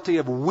were guilty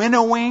of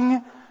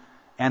winnowing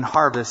and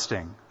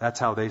harvesting. That's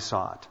how they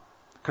saw it,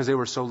 because they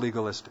were so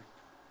legalistic.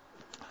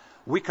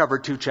 We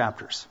covered 2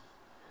 chapters.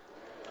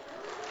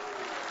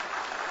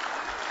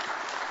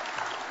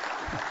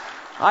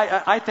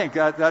 I think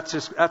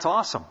that's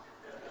awesome.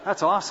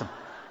 That's awesome.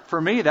 For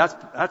me,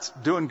 that's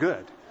doing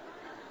good.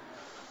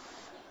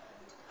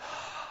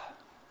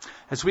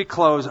 As we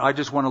close, I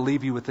just want to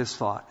leave you with this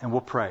thought, and we'll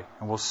pray,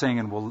 and we'll sing,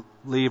 and we'll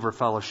leave or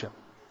fellowship.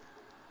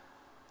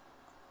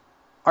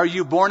 Are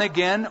you born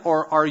again,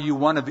 or are you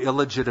one of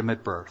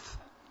illegitimate birth?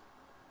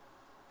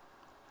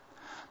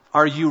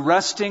 Are you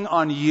resting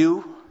on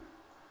you,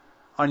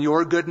 on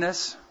your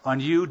goodness, on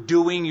you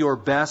doing your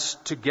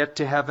best to get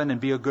to heaven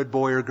and be a good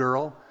boy or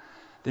girl?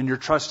 Then you're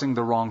trusting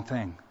the wrong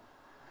thing.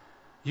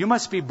 You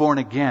must be born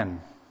again.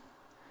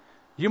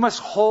 You must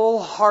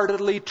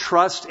wholeheartedly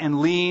trust and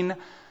lean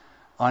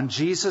on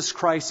Jesus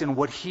Christ and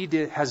what He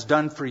has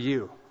done for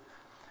you.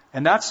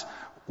 And that's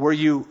where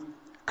you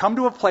come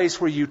to a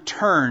place where you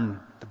turn.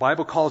 The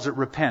Bible calls it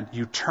repent.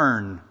 You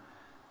turn.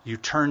 You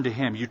turn to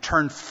Him. You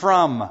turn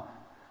from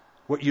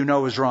what you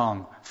know is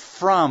wrong.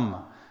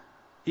 From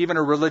even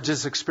a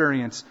religious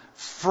experience.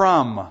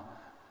 From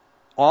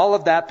all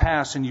of that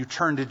past, and you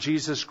turn to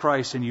Jesus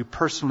Christ and you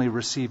personally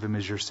receive Him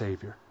as your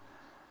Savior.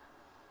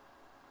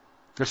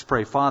 Let's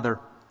pray. Father,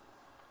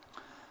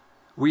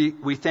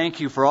 we thank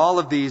You for all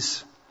of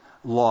these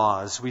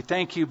laws. We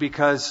thank You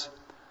because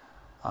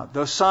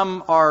though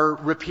some are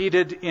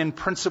repeated in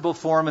principle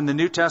form in the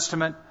New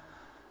Testament,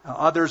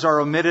 others are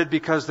omitted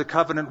because the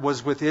covenant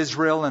was with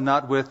Israel and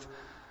not with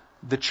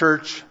the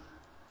church.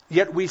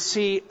 Yet we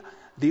see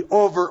the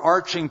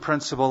overarching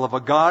principle of a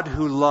God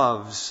who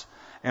loves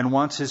and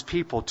wants His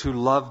people to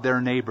love their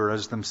neighbor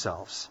as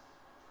themselves.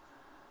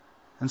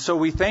 And so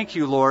we thank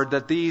You, Lord,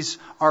 that these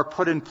are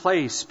put in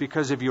place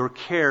because of Your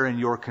care and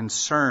Your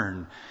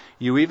concern.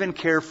 You even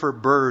care for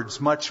birds.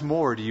 Much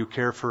more do You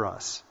care for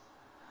us.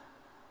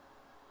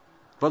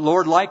 But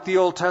Lord, like the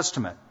Old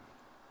Testament,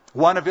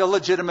 one of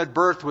illegitimate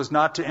birth was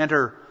not to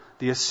enter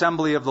the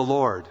assembly of the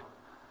Lord.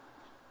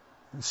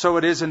 And so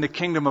it is in the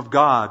kingdom of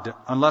God.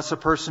 Unless a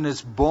person is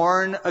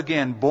born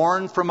again,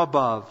 born from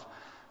above,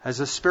 as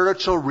a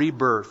spiritual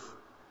rebirth,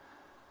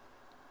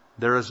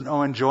 there is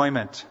no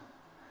enjoyment.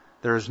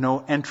 There is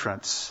no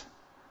entrance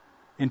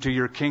into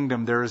Your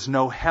kingdom. There is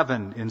no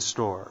heaven in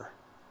store.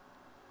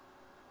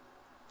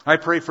 I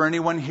pray for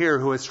anyone here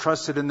who has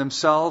trusted in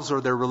themselves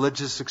or their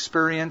religious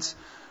experience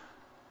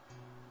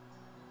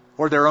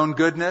or their own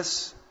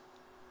goodness,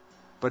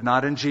 but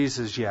not in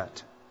Jesus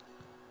yet.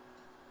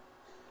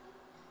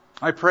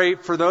 I pray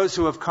for those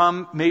who have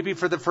come, maybe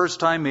for the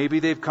first time, maybe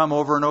they've come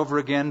over and over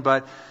again,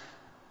 but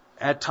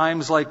at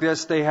times like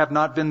this, they have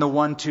not been the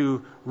one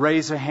to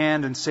raise a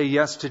hand and say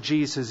yes to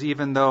Jesus,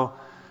 even though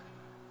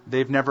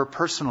they've never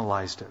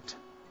personalized it.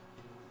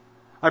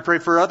 I pray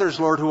for others,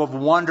 Lord, who have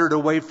wandered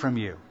away from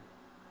You,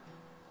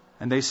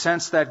 and they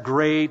sense that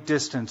gray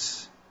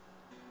distance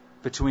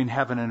between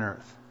heaven and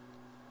earth.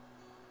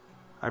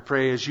 I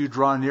pray as You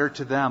draw near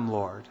to them,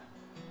 Lord,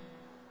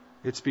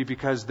 it's be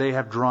because they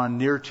have drawn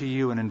near to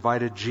You and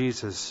invited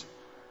Jesus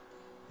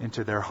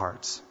into their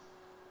hearts.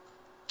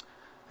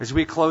 As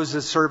we close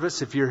this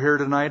service, if you're here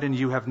tonight and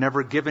you have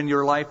never given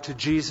your life to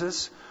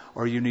Jesus,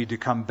 or you need to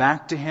come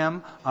back to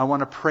Him, I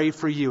want to pray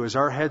for you. As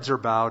our heads are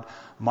bowed,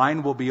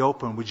 mine will be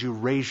open. Would you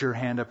raise your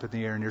hand up in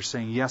the air and you're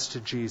saying yes to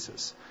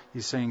Jesus?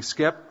 You're saying,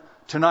 Skip,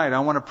 tonight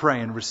I want to pray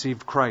and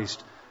receive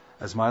Christ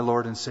as my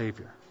Lord and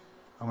Savior.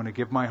 I want to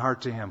give my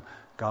heart to Him.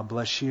 God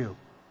bless you.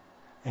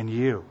 And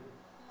you,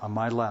 on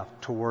my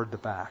left, toward the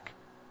back.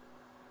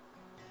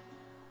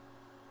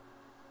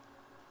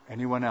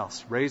 Anyone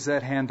else? Raise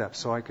that hand up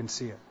so I can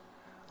see it.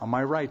 On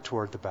my right,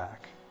 toward the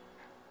back.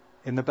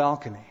 In the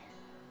balcony.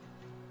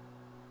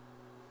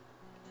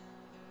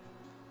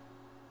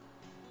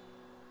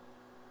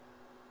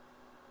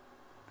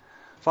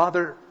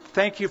 Father,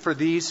 thank you for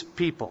these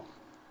people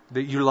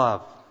that you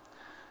love.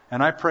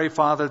 And I pray,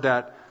 Father,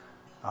 that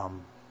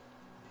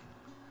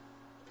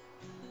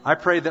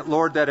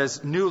Lord, that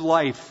as new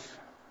life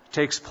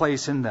takes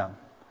place in them,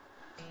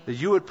 that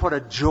you would put a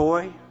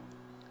joy.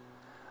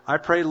 I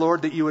pray,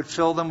 Lord, that you would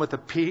fill them with a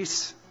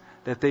peace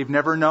that they've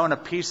never known, a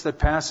peace that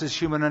passes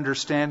human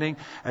understanding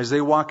as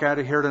they walk out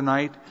of here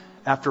tonight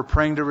after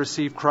praying to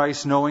receive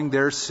Christ, knowing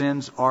their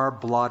sins are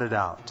blotted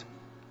out.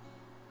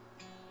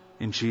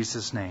 In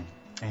Jesus' name,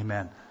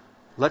 amen.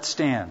 Let's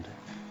stand.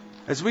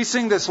 As we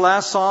sing this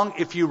last song,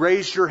 if you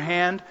raised your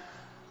hand,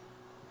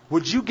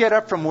 would you get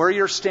up from where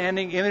you're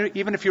standing,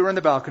 even if you were in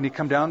the balcony,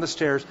 come down the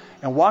stairs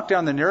and walk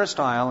down the nearest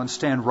aisle and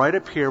stand right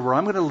up here where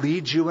I'm going to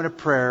lead you in a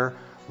prayer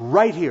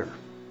right here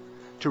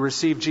to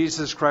receive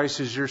Jesus Christ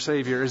as your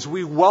Savior as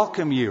we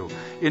welcome you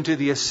into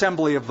the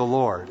assembly of the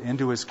Lord,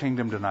 into His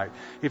kingdom tonight.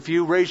 If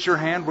you raise your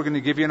hand, we're going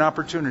to give you an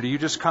opportunity. You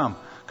just come.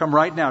 Come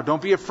right now.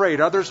 Don't be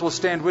afraid. Others will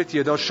stand with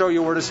you. They'll show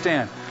you where to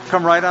stand.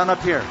 Come right on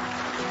up here.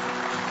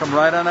 Come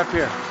right on up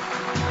here.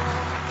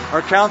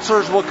 Our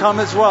counselors will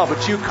come as well,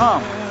 but you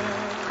come.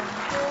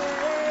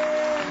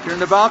 If you're in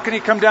the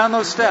balcony, come down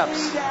those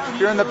steps. If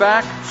you're in the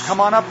back,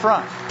 come on up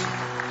front.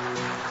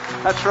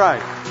 That's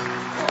right.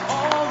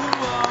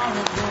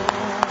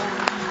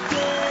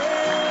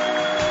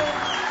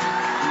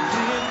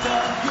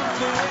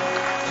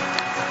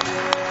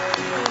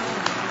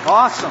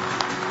 Awesome.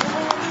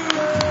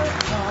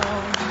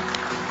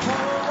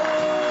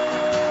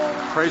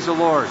 Praise the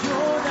Lord.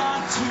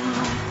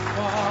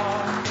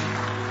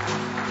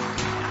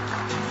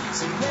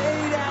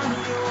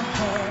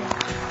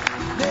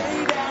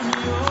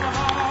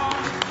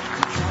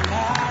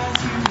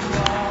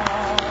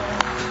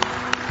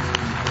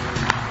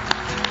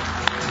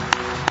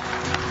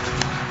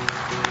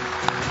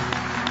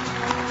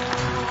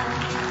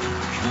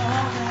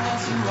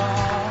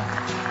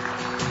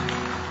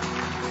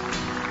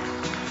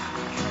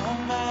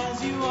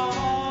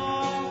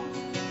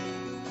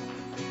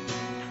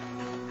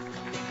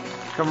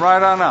 Come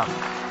right on up.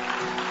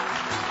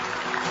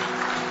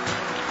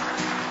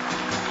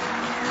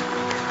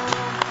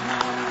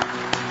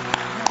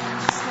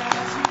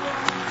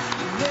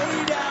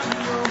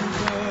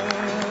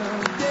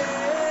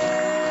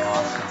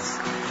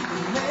 Awesome.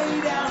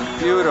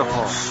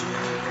 Beautiful.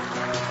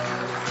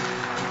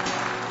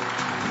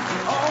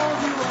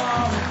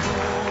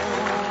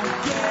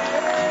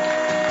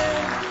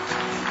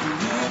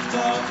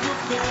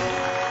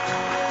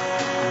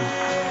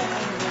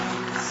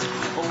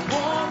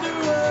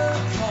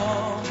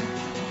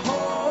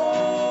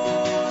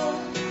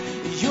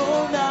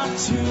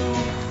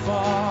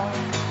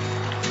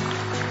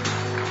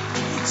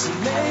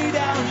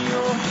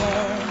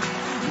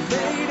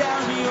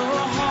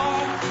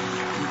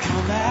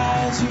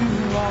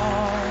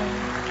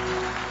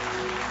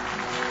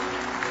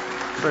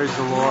 Praise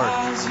the Lord.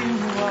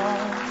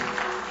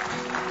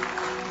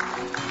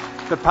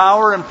 The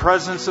power and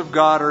presence of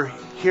God are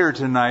here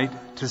tonight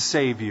to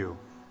save you.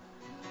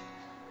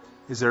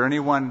 Is there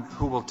anyone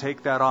who will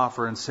take that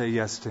offer and say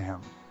yes to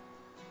Him?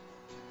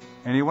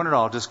 Anyone at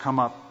all, just come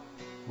up,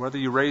 whether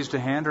you raised a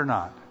hand or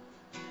not.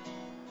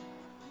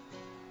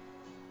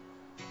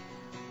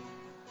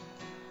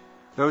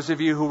 Those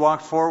of you who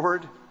walked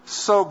forward,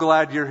 so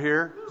glad you're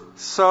here.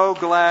 So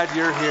glad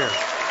you're here.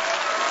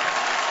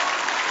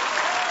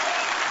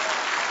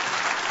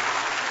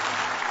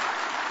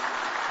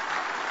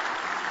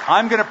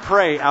 I'm going to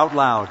pray out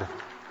loud.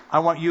 I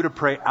want you to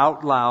pray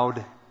out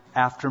loud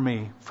after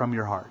me from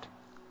your heart.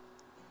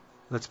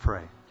 Let's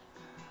pray.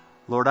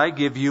 Lord, I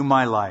give you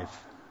my life.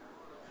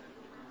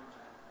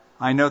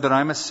 I know that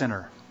I'm a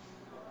sinner.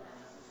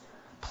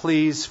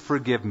 Please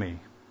forgive me.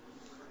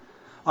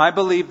 I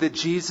believe that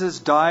Jesus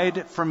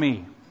died for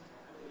me,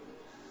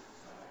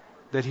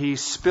 that He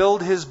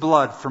spilled His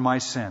blood for my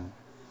sin,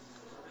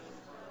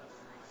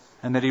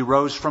 and that He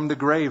rose from the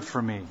grave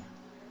for me,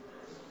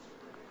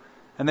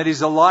 and that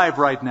He's alive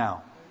right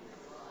now.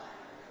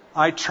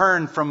 I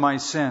turn from my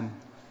sin.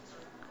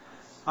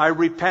 I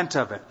repent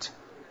of it.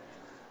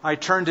 I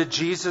turn to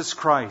Jesus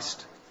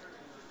Christ.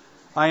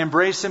 I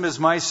embrace Him as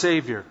my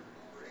Savior.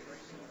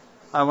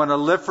 I want to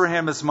live for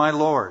Him as my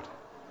Lord.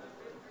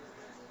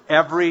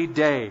 Every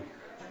day.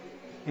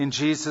 In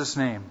Jesus'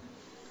 name.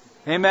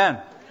 Amen.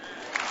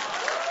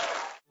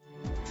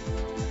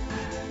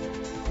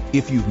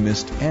 If you've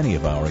missed any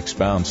of our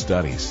Expound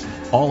studies,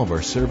 all of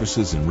our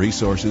services and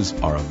resources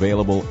are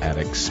available at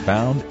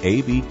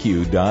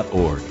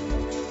expoundabq.org.